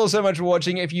 thank you all so much for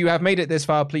watching. If you have made it this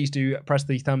far, please do press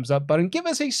the thumbs up button. Give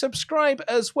us a subscribe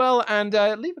as well, and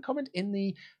leave a comment in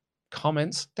the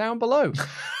comments down below.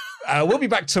 We'll be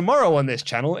back tomorrow on this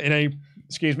channel in a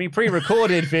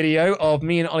pre-recorded video of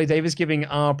me and Ollie Davis giving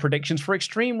our predictions for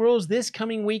Extreme Rules this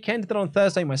coming weekend. Then on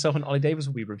Thursday, myself and Ollie Davis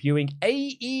will be reviewing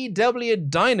AEW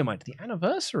Dynamite, the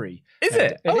anniversary. Is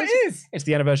it? It is. It's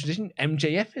the anniversary edition.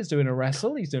 MJF is doing a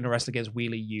wrestle. He's doing a wrestle against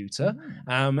Wheeler Yuta.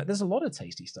 There's a lot of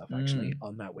tasty stuff, actually,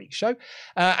 on that week's show.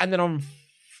 And then on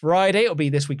Friday, it'll be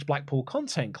this week's Blackpool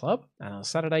Content Club. And on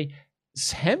Saturday,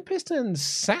 Tempest and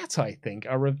Sat, I think,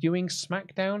 are reviewing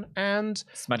SmackDown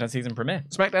season premiere.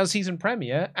 SmackDown season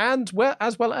premiere, and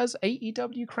as well as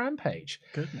AEW Rampage.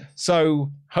 Goodness.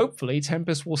 So hopefully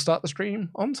Tempest will start the stream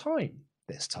on time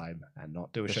this time and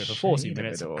not do a show for 40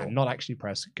 minutes and not actually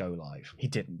press go live. He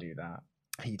didn't do that.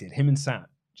 He did. Him and Sat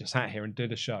just sat here and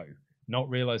did a show, not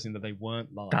realizing that they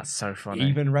weren't live. That's so funny.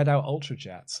 Even read out Ultra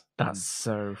Chats. That's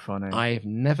so funny. I've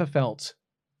never felt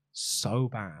so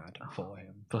bad for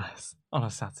him. Bless. On a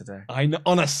Saturday.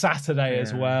 On a Saturday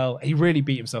as well. He really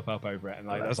beat himself up over it. And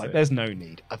I was like, there's no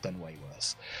need. I've done way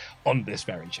worse on this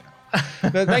very channel.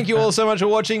 But thank you all so much for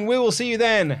watching. We will see you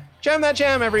then. Jam that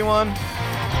jam, everyone. Jam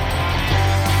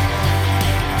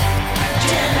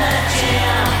that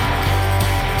jam.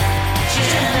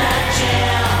 Jam that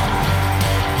jam.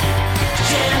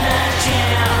 Jam that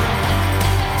jam.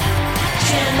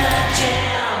 Jam that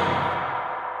jam.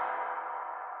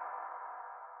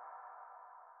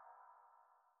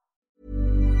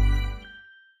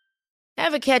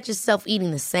 Ever catch yourself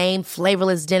eating the same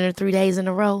flavorless dinner 3 days in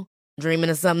a row? Dreaming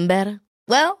of something better?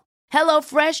 Well,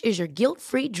 HelloFresh is your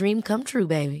guilt-free dream come true,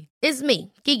 baby. It's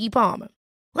me, Keke Palmer.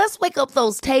 Let's wake up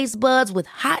those taste buds with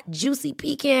hot, juicy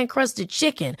pecan-crusted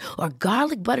chicken or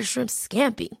garlic butter shrimp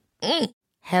scampi.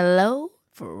 Hello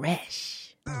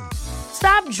Fresh.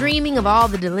 Stop dreaming of all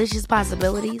the delicious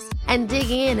possibilities and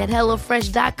dig in at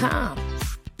HelloFresh.com.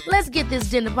 Let's get this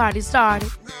dinner party started.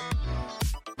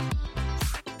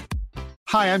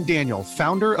 Hi, I'm Daniel,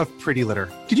 founder of Pretty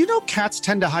Litter. Did you know cats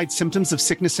tend to hide symptoms of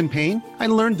sickness and pain? I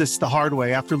learned this the hard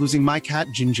way after losing my cat,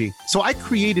 Gingy. So I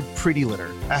created Pretty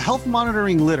Litter, a health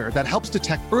monitoring litter that helps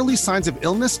detect early signs of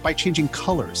illness by changing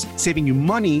colors, saving you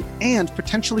money and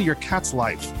potentially your cat's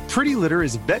life. Pretty Litter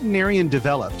is veterinarian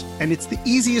developed, and it's the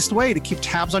easiest way to keep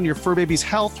tabs on your fur baby's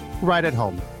health right at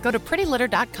home. Go to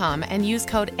prettylitter.com and use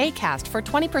code ACAST for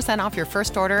 20% off your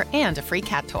first order and a free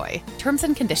cat toy. Terms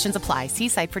and conditions apply. See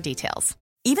site for details.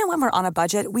 Even when we're on a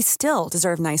budget, we still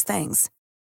deserve nice things.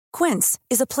 Quince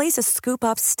is a place to scoop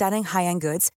up stunning high-end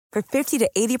goods for 50 to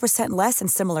 80% less than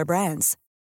similar brands.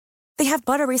 They have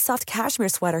buttery soft cashmere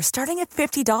sweaters starting at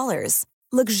 $50,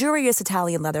 luxurious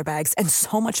Italian leather bags, and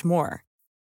so much more.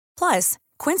 Plus,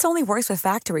 Quince only works with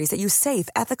factories that use safe,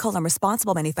 ethical, and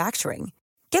responsible manufacturing.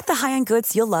 Get the high-end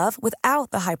goods you'll love without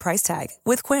the high price tag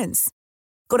with Quince.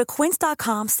 Go to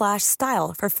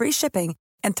quince.com/style for free shipping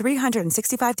and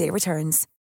 365-day returns.